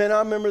 Man, I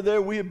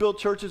remember we had built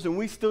churches and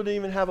we still didn't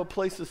even have a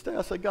place to stay.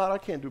 I said, God, I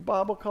can't do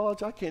Bible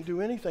college. I can't do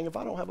anything if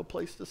I don't have a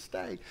place to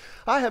stay.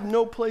 I have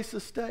no place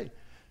to stay.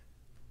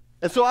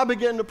 And so I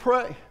began to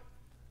pray.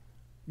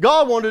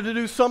 God wanted to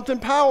do something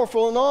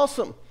powerful and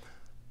awesome.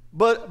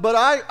 But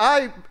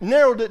I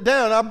narrowed it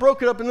down. I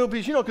broke it up in little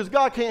pieces. Because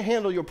God can't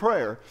handle your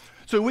prayer.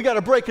 So we got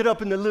to break it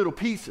up into little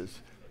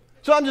pieces.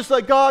 So I'm just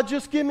like, God,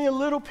 just give me a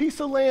little piece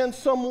of land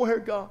somewhere,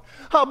 God.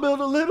 I'll build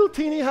a little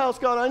teeny house,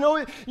 God. I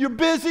know you're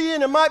busy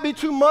and it might be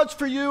too much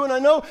for you. And I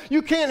know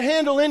you can't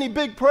handle any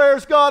big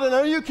prayers, God. And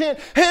I know you can't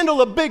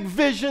handle a big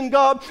vision,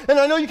 God. And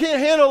I know you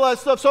can't handle all that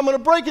stuff. So I'm going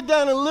to break it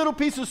down in little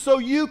pieces so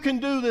you can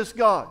do this,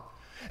 God.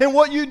 And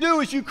what you do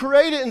is you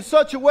create it in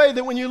such a way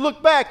that when you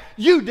look back,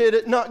 you did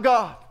it, not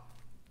God.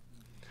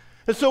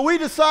 And so we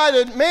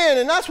decided, man,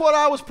 and that's what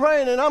I was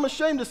praying. And I'm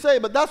ashamed to say,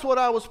 but that's what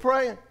I was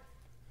praying.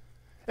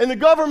 And the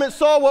government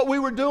saw what we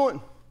were doing.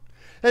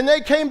 And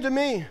they came to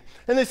me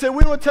and they said,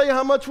 we want to tell you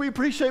how much we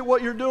appreciate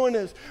what you're doing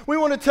is. We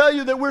want to tell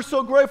you that we're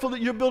so grateful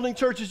that you're building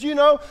churches. You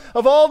know,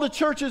 of all the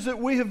churches that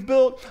we have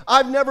built,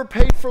 I've never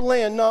paid for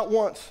land, not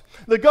once.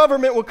 The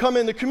government will come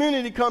in, the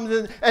community comes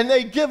in, and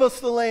they give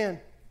us the land.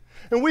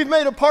 And we've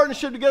made a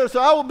partnership together,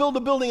 so I will build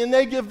a building and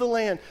they give the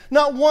land.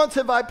 Not once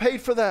have I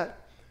paid for that.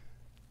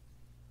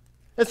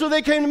 And so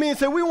they came to me and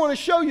said, we want to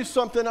show you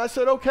something. I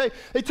said, okay.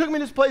 They took me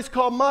to this place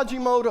called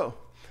Majimoto.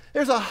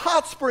 There's a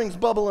hot springs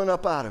bubbling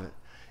up out of it.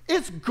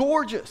 It's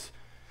gorgeous.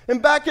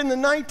 And back in the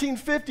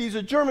 1950s,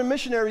 the German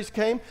missionaries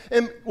came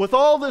and with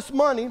all this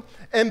money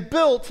and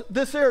built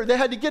this area. They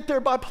had to get there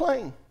by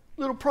plane,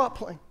 little prop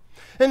plane.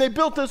 And they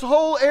built this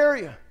whole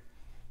area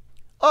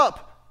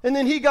up. And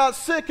then he got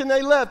sick and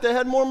they left. They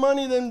had more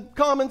money than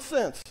common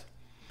sense.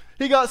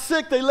 He got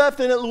sick, they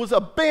left, and it was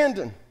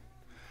abandoned.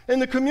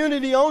 And the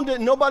community owned it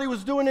and nobody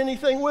was doing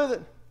anything with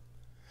it.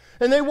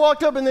 And they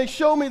walked up and they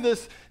showed me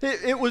this.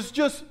 It was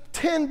just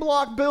 10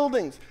 block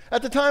buildings.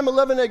 At the time,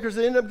 11 acres.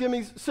 They ended up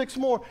giving me 6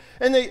 more.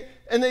 And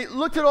they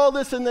looked at all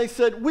this and they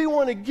said, we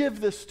want to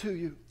give this to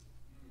you.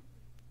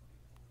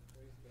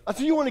 I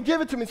said, you want to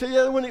give it to me? He said,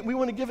 yeah, we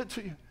want to give it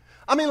to you.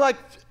 I mean, like,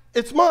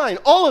 it's mine,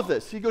 all of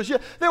this. He goes, yeah.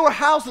 There were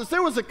houses.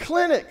 There was a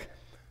clinic.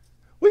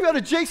 We got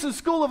a Jason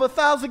school of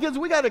 1,000 kids.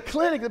 We got a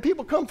clinic that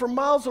people come from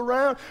miles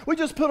around. We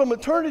just put a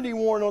maternity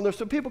ward on there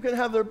so people can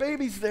have their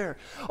babies there.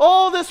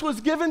 All this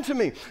was given to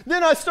me.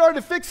 Then I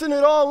started fixing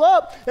it all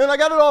up, and I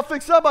got it all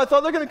fixed up. I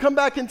thought they're going to come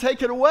back and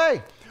take it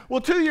away.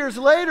 Well, 2 years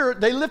later,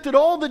 they lifted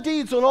all the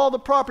deeds on all the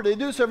property. They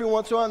do this every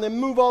once in a while, and they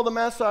move all the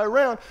Maasai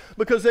around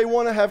because they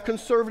want to have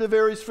conservative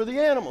areas for the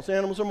animals.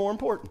 Animals are more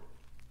important.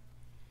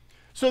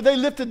 So they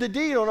lifted the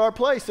deed on our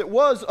place. It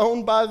was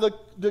owned by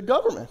the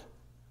government.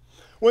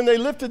 When they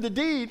lifted the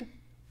deed,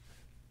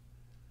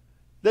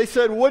 they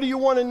said, what do you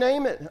want to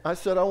name it? I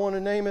said, I want to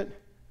name it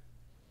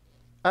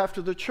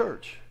after the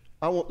church.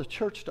 I want the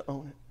church to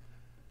own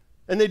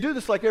it. And they do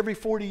this like every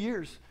 40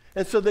 years.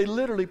 And so they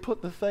literally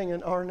put the thing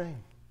in our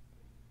name.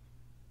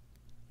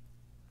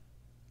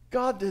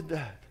 God did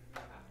that.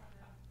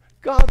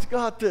 God's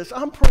got this.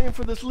 I'm praying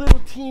for this little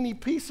teeny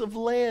piece of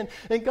land.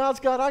 And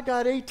I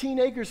got 18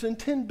 acres and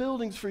 10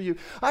 buildings for you.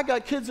 I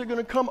got kids that are going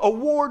to come,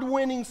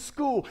 award-winning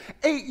school,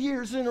 8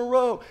 years in a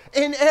row,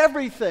 in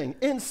everything,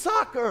 in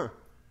soccer,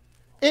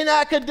 in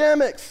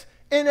academics,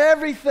 in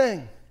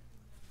everything.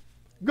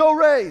 Go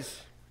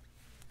Rays.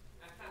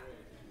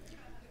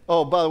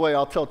 Oh, by the way,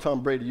 I'll tell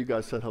Tom Brady you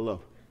guys said hello.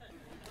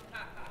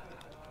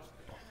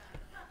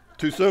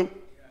 Too soon?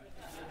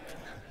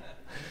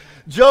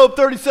 Job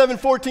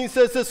 37:14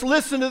 says this.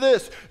 Listen to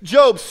this.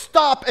 Job,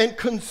 stop and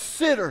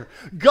consider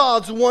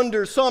God's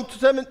wonders. Psalm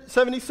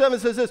 77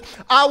 says this.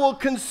 I will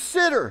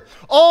consider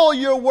all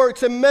your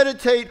works and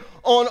meditate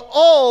on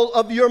all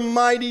of your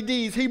mighty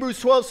deeds. Hebrews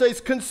 12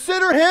 says,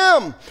 consider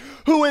him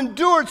who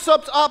endured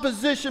such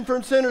opposition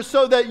from sinners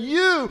so that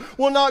you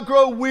will not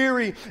grow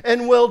weary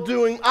in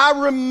well-doing. I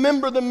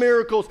remember the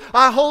miracles.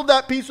 I hold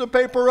that piece of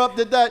paper up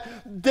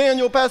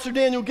that Pastor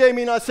Daniel gave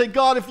me, and I say,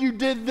 God, if you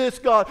did this,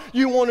 God,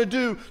 you want to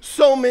do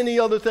so many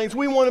other things.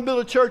 We want to build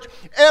a church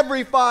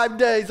every 5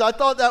 days. I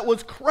thought that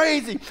was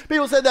crazy.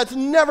 People said that's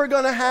never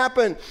going to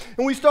happen.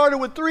 And we started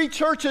with 3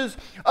 churches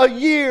a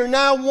year.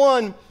 Now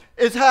 1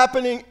 is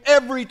happening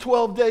every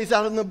 12 days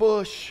out in the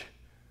bush.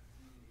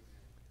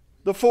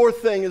 The 4th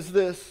thing is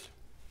this.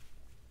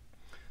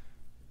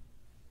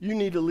 You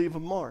need to leave a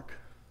mark.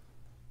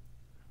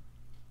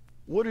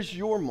 What is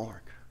your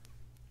mark?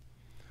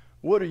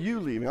 What are you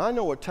leaving? I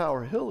know what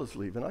Tower Hill is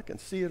leaving. I can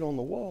see it on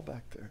the wall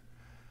back there.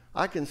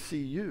 I can see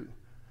you.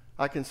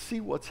 I can see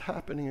what's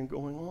happening and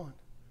going on.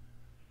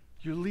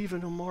 You're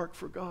leaving a mark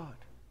for God.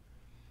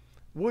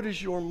 What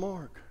is your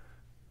mark?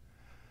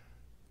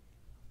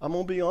 I'm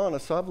going to be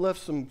honest. I've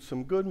left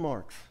some good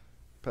marks,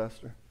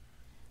 Pastor.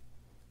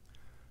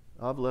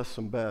 I've left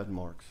some bad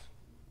marks.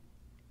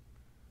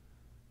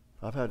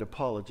 I've had to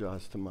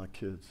apologize to my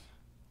kids.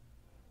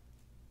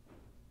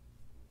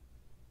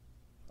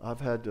 I've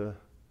had to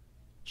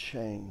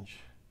change.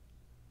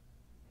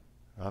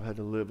 I've had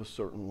to live a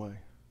certain way.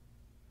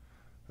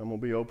 I'm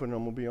going to be open,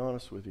 I'm going to be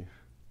honest with you.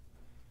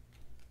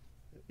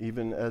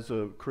 Even as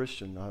a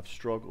Christian, I've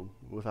struggled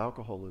with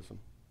alcoholism.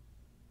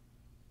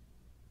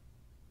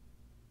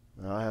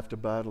 And I have to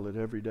battle it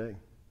every day.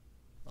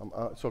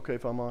 It's okay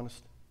if I'm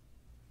honest?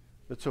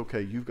 It's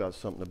okay, you've got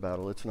something to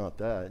battle. It's not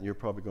that. And you're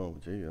probably going,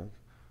 gee.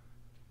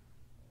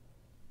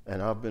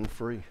 And I've been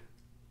free.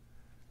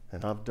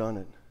 And I've done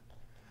it.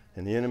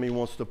 And the enemy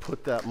wants to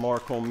put that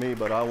mark on me,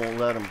 but I won't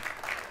let him.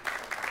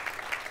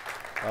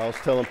 I was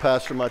telling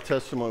Pastor my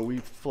testimony.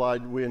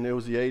 And it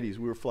was the 80s.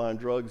 We were flying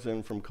drugs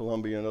in from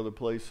Colombia and other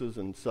places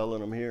and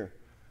selling them here.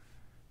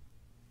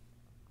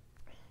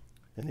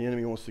 And the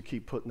enemy wants to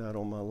keep putting that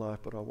on my life,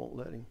 but I won't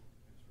let him.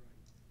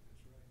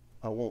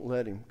 I won't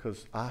let him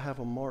because I have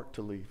a mark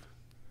to leave.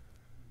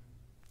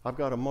 I've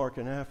got a mark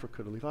in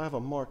Africa to leave. I have a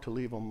mark to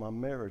leave on my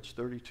marriage,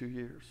 32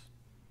 years.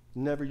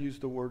 Never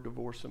used the word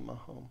divorce in my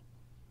home.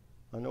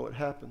 I know it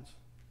happens.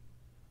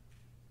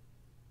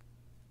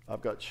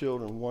 I've got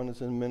children. One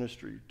is in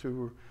ministry.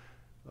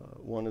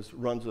 One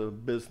runs a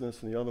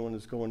business, and the other one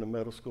is going to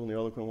medical school, and the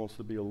other one wants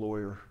to be a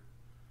lawyer.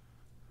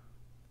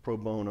 Pro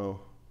bono.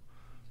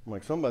 I'm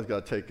like, somebody's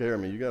got to take care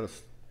of me. You got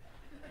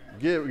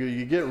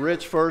to get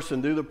rich first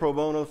and do the pro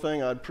bono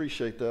thing. I'd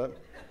appreciate that.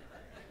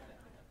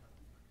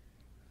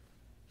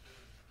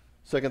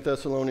 2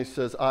 Thessalonians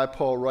says, I,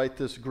 Paul, write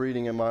this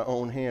greeting in my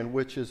own hand,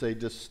 which is a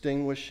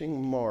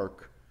distinguishing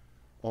mark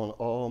on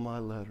all my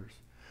letters.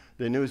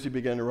 They knew as he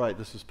began to write,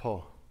 this is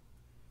Paul.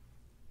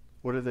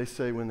 What do they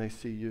say when they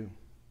see you?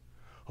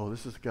 Oh,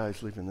 this is the guy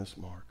who's leaving this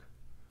mark.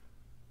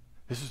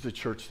 This is the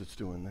church that's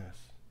doing this.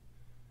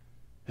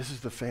 This is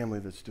the family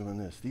that's doing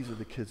this. These are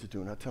the kids that are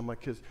doing it. I tell my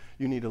kids,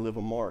 you need to live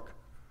a mark.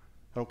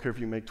 I don't care if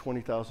you make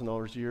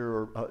 $20,000 a year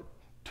or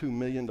 $2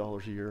 million a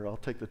year. I'll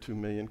take the $2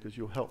 million because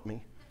you'll help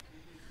me.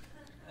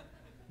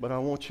 But I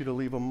want you to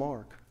leave a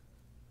mark.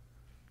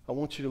 I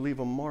want you to leave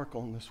a mark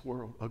on this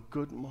world, a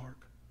good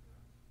mark.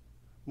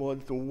 Well,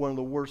 one of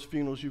the worst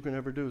funerals you can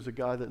ever do is a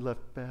guy that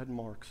left bad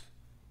marks.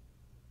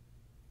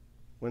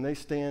 When they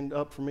stand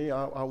up for me,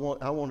 I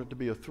want it to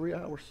be a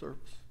 3-hour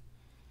service.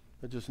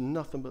 There's just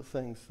nothing but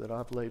things that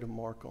I've laid a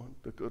mark on,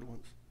 the good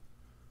ones.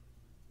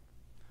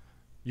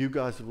 You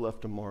guys have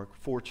left a mark.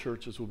 4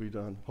 churches will be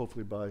done,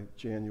 hopefully by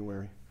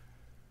January.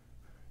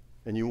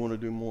 And you want to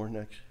do more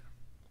next year.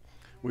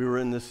 We were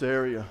in this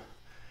area,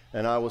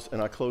 and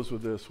I close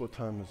with this. What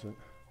time is it?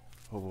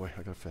 Oh boy,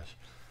 I got to finish.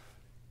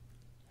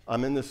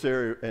 I'm in this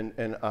area,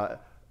 and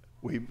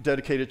we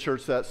dedicated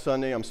church that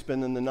Sunday. I'm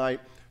spending the night,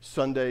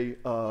 Sunday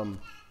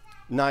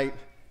night,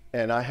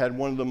 and I had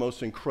one of the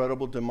most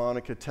incredible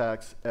demonic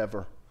attacks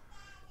ever.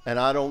 And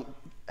I don't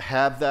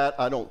have that.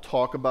 I don't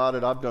talk about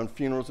it. I've done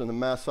funerals in the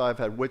Maasai. I've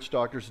had witch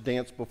doctors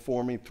dance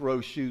before me,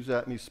 throw shoes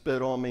at me,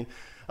 spit on me.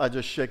 I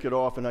just shake it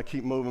off and I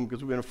keep moving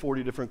because we've been in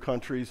 40 different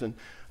countries and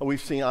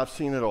I've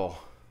seen it all.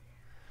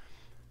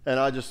 And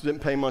I just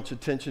didn't pay much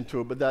attention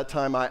to it. But that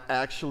time I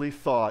actually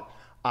thought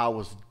I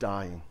was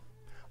dying.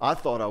 I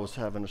thought I was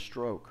having a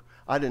stroke.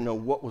 I didn't know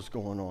what was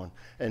going on.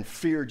 And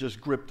fear just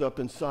gripped up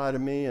inside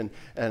of me and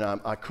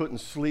I couldn't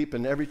sleep.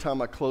 And every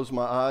time I closed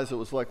my eyes, it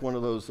was like one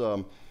of those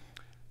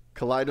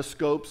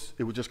kaleidoscopes.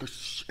 It would just go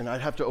shh, and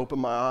I'd have to open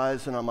my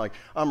eyes, and I'm like,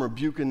 I'm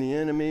rebuking the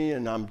enemy,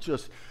 and I'm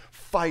just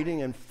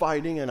fighting,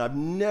 and I've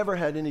never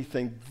had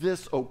anything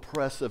this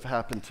oppressive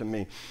happen to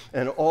me.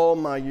 And all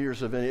my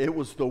years of it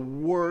was the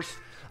worst.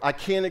 I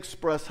can't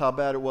express how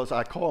bad it was.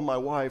 I called my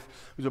wife,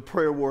 who's a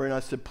prayer warrior, and I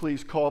said,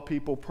 please call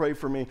people, pray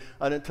for me.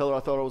 I didn't tell her I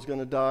thought I was going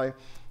to die.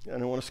 I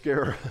didn't want to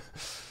scare her.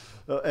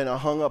 And I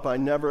hung up.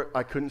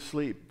 I couldn't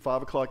sleep.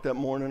 5 o'clock that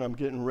morning, I'm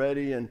getting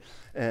ready, and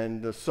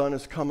the sun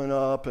is coming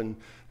up, and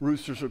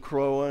roosters are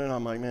crowing, and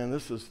I'm like, man,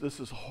 this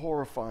is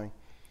horrifying.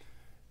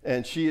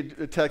 And she had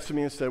texted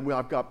me and said, well,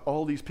 I've got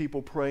all these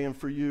people praying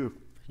for you.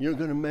 You're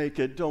going to make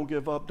it. Don't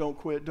give up. Don't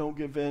quit. Don't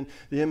give in.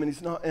 The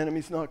enemy's not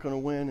going to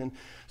win. And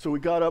so we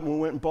got up and we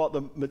went and bought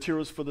the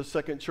materials for the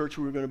second church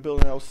we were going to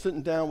build. And I was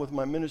sitting down with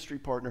my ministry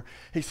partner.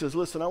 He says,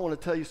 listen, I want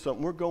to tell you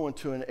something. We're going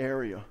to an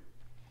area.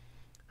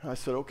 I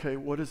said, okay,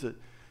 what is it?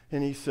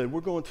 And he said,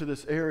 we're going to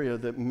this area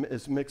that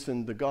is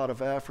mixing the God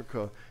of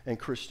Africa and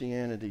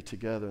Christianity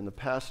together. And the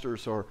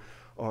pastors are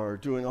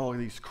doing all of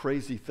these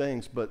crazy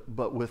things, but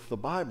with the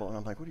Bible. And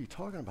I'm like, what are you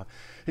talking about?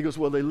 He goes,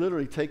 well, they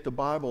literally take the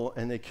Bible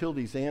and they kill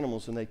these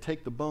animals and they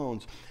take the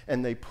bones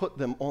and they put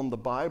them on the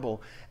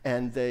Bible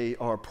and they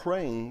are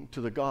praying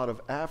to the God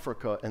of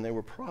Africa and they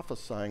were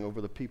prophesying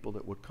over the people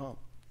that would come.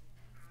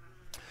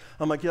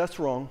 I'm like, yeah, that's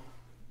wrong.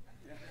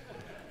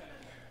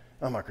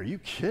 I'm like, are you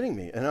kidding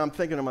me? And I'm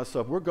thinking to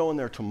myself, we're going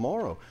there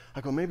tomorrow.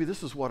 I go, maybe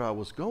this is what I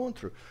was going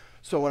through.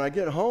 So when I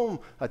get home,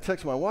 I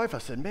text my wife. I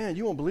said, man,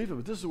 you won't believe it,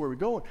 but this is where we're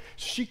going.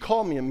 She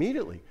called me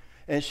immediately,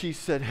 and she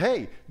said,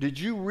 hey, did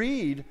you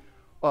read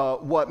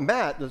what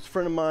Matt, this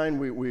friend of mine,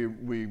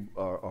 we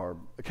are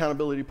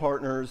accountability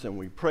partners, and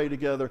we pray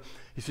together.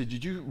 He said,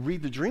 did you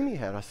read the dream he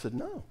had? I said,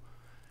 no.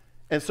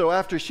 And so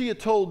after she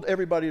had told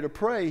everybody to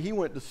pray, he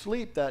went to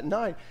sleep that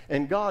night,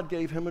 and God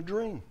gave him a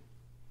dream.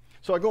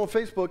 So I go on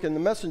Facebook in the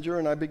Messenger,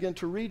 and I begin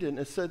to read it, and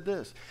it said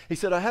this. He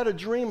said, I had a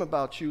dream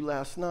about you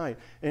last night,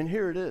 and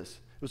here it is.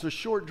 It was a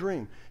short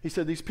dream. He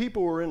said, these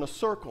people were in a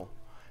circle,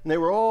 and they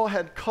were all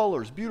had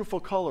colors,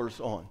 beautiful colors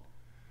on.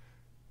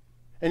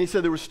 And he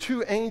said there was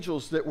 2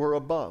 angels that were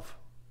above.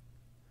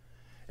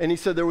 And he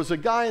said there was a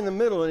guy in the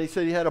middle, and he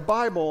said he had a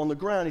Bible on the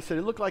ground. He said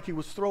it looked like he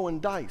was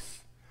throwing dice.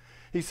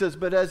 He says,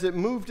 but as it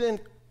moved in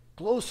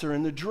closer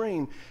in the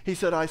dream, he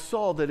said, I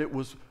saw that it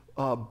was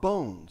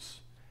bones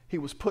he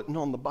was putting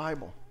on the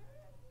Bible.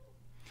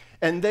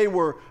 And they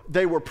were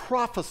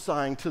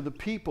prophesying to the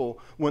people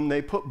when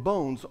they put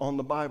bones on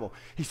the Bible.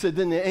 He said,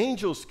 then the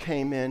angels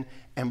came in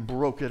and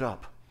broke it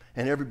up.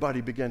 And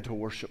everybody began to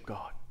worship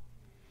God.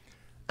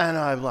 And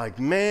I'm like,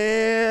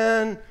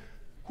 man,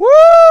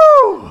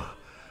 whoo!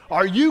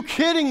 Are you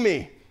kidding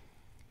me?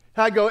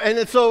 I go,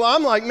 and so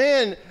I'm like,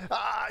 man,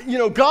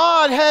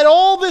 God had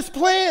all this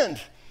planned.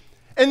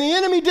 And the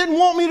enemy didn't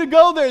want me to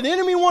go there. The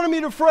enemy wanted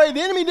me to pray.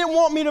 The enemy didn't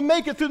want me to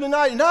make it through the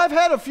night. And I've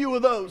had a few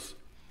of those.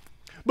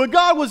 But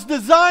God was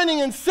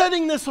designing and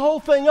setting this whole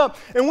thing up.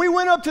 And we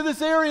went up to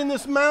this area in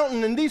this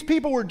mountain, and these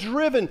people were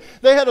driven.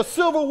 They had a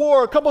civil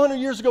war a couple hundred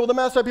years ago with the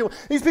Maasai people.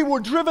 These people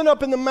were driven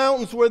up in the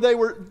mountains where they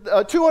were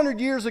 200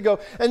 years ago,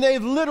 and they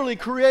literally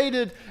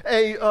created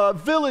a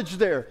village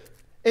there.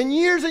 And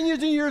years and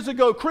years and years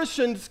ago,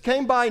 Christians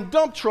came by in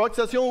dump trucks.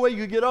 That's the only way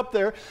you could get up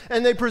there.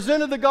 And they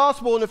presented the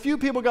gospel, and a few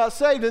people got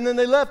saved, and then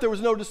they left. There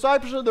was no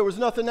discipleship. There was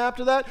nothing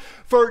after that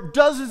for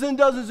dozens and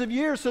dozens of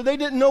years, so they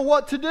didn't know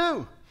what to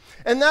do.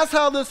 And that's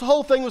how this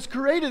whole thing was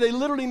created. They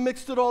literally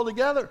mixed it all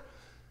together.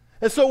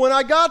 And so when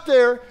I got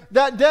there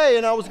that day,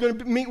 and I was going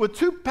to meet with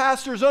 2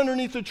 pastors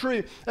underneath a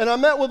tree, and I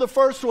met with the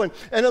first one,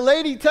 and a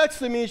lady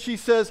texted me, and she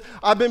says,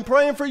 I've been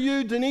praying for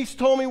you. Denise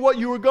told me what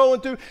you were going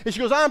through. And she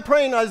goes, I'm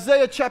praying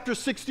Isaiah chapter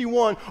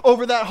 61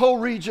 over that whole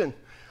region.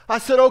 I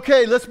said,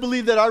 okay, let's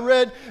believe that. I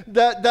read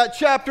that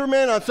chapter,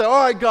 man. I said,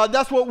 all right, God,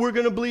 that's what we're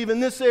going to believe in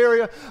this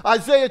area,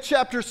 Isaiah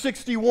chapter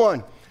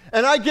 61.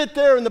 And I get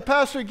there, and the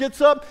pastor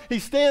gets up, he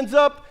stands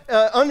up,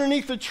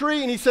 underneath the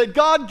tree, and he said,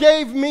 God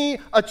gave me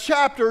a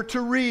chapter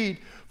to read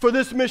for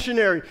this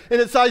missionary.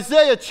 And it's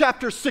Isaiah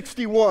chapter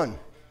 61.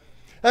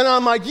 And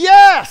I'm like,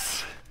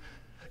 yes!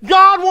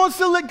 God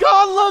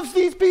loves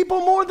these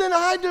people more than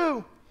I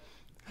do.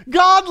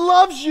 God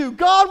loves you.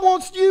 God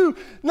wants you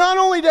not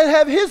only to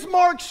have his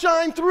mark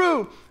shine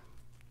through,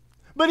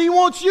 but he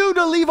wants you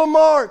to leave a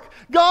mark.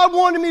 God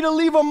wanted me to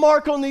leave a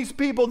mark on these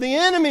people. The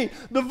enemy,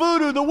 the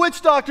voodoo, the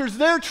witch doctors,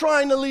 they're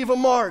trying to leave a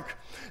mark.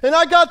 And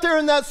I got there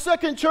in that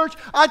second church.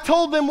 I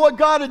told them what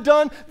God had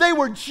done. They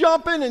were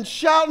jumping and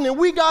shouting, and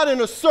we got in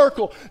a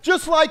circle,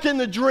 just like in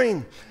the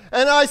dream.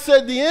 And I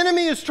said, the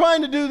enemy is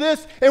trying to do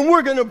this, and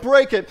we're going to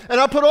break it.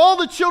 And I put all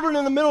the children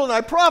in the middle, and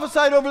I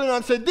prophesied over them, and I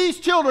said, these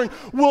children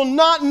will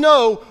not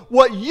know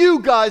what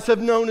you guys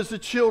have known as the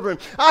children.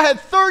 I had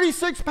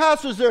 36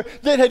 pastors there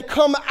that had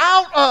come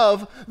out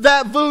of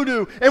that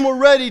voodoo and were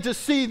ready to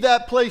see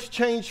that place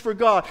changed for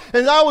God.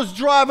 And I was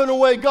driving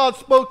away. God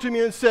spoke to me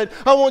and said,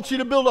 I want you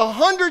to build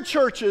 100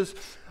 churches.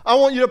 I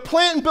want you to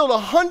plant and build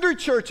 100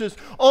 churches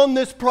on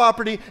this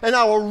property, and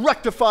I will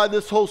rectify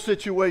this whole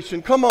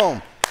situation. Come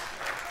on.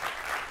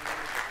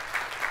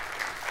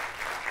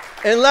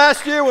 And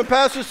last year when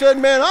Pastor said,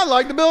 man, I'd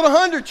like to build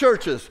 100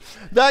 churches,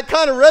 that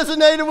kind of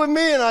resonated with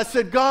me. And I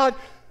said, God,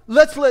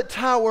 let's let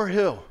Tower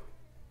Hill.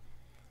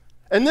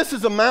 And this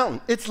is a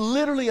mountain. It's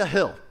literally a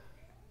hill.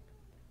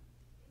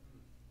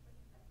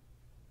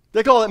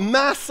 They call it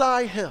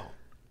Maasai Hill.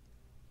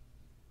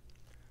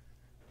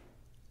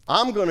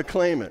 I'm going to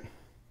claim it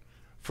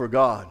for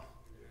God.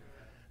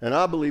 And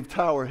I believe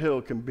Tower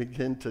Hill can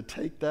begin to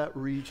take that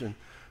region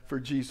for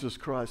Jesus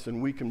Christ,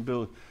 and we can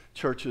build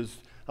churches.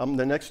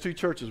 The next 2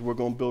 churches we're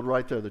going to build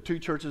right there. The 2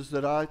 churches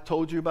that I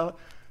told you about,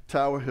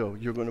 Tower Hill,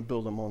 you're going to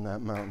build them on that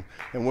mountain.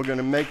 And we're going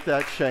to make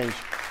that change.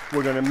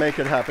 We're going to make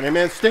it happen.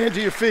 Amen. Stand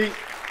to your feet.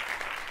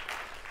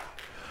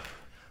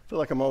 I feel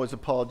like I'm always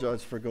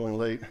apologizing for going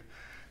late.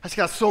 I just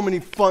got so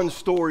many fun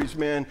stories,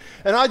 man.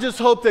 And I just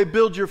hope they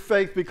build your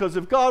faith, because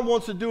if God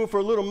wants to do it for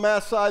a little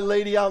Maasai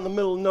lady out in the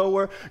middle of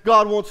nowhere,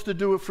 God wants to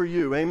do it for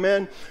you.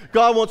 Amen?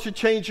 God wants to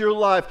change your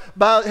life.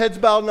 Heads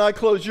bowed and eyes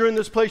closed. You're in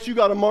this place. You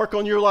got a mark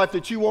on your life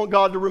that you want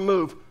God to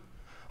remove.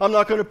 I'm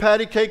not going to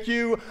patty cake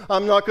you.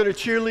 I'm not going to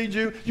cheerlead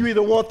you. You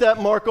either want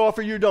that mark off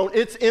or you don't.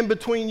 It's in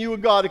between you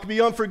and God. It could be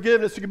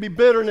unforgiveness. It could be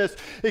bitterness.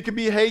 It could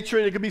be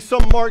hatred. It could be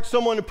some mark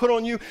someone to put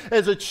on you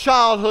as a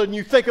childhood, and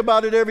you think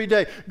about it every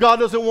day. God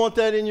doesn't want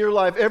that in your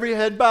life. Every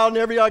head bowed and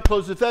every eye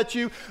closed. If that's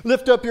you,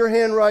 lift up your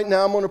hand right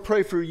now. I'm going to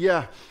pray for you.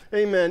 Yeah.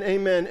 Amen.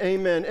 Amen.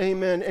 Amen.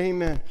 Amen.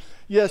 Amen.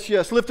 Yes,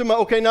 yes. Lift them up.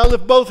 Okay, now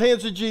lift both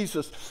hands to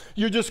Jesus.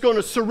 You're just going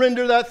to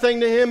surrender that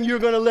thing to him. You're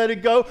going to let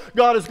it go.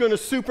 God is going to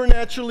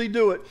supernaturally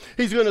do it.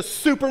 He's going to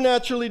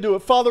supernaturally do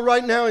it. Father,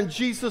 right now in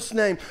Jesus'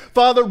 name,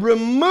 Father,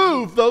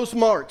 remove those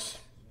marks.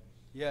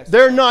 Yes.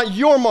 They're not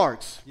your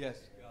marks. Yes.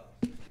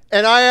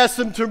 And I ask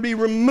them to be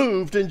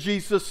removed in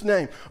Jesus'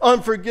 name.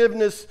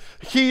 Unforgiveness,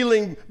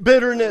 healing,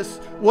 bitterness,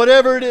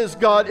 whatever it is,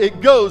 God,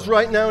 it goes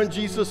right now in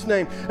Jesus'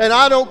 name. And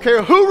I don't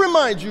care who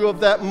reminds you of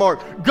that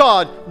mark.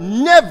 God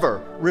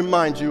never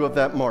reminds you of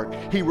that mark.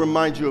 He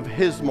reminds you of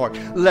his mark.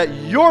 Let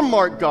your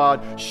mark,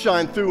 God,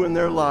 shine through in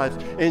their lives.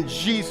 In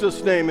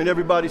Jesus' name. And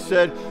everybody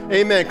said,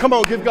 amen. Come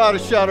on, give God a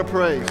shout of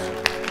praise.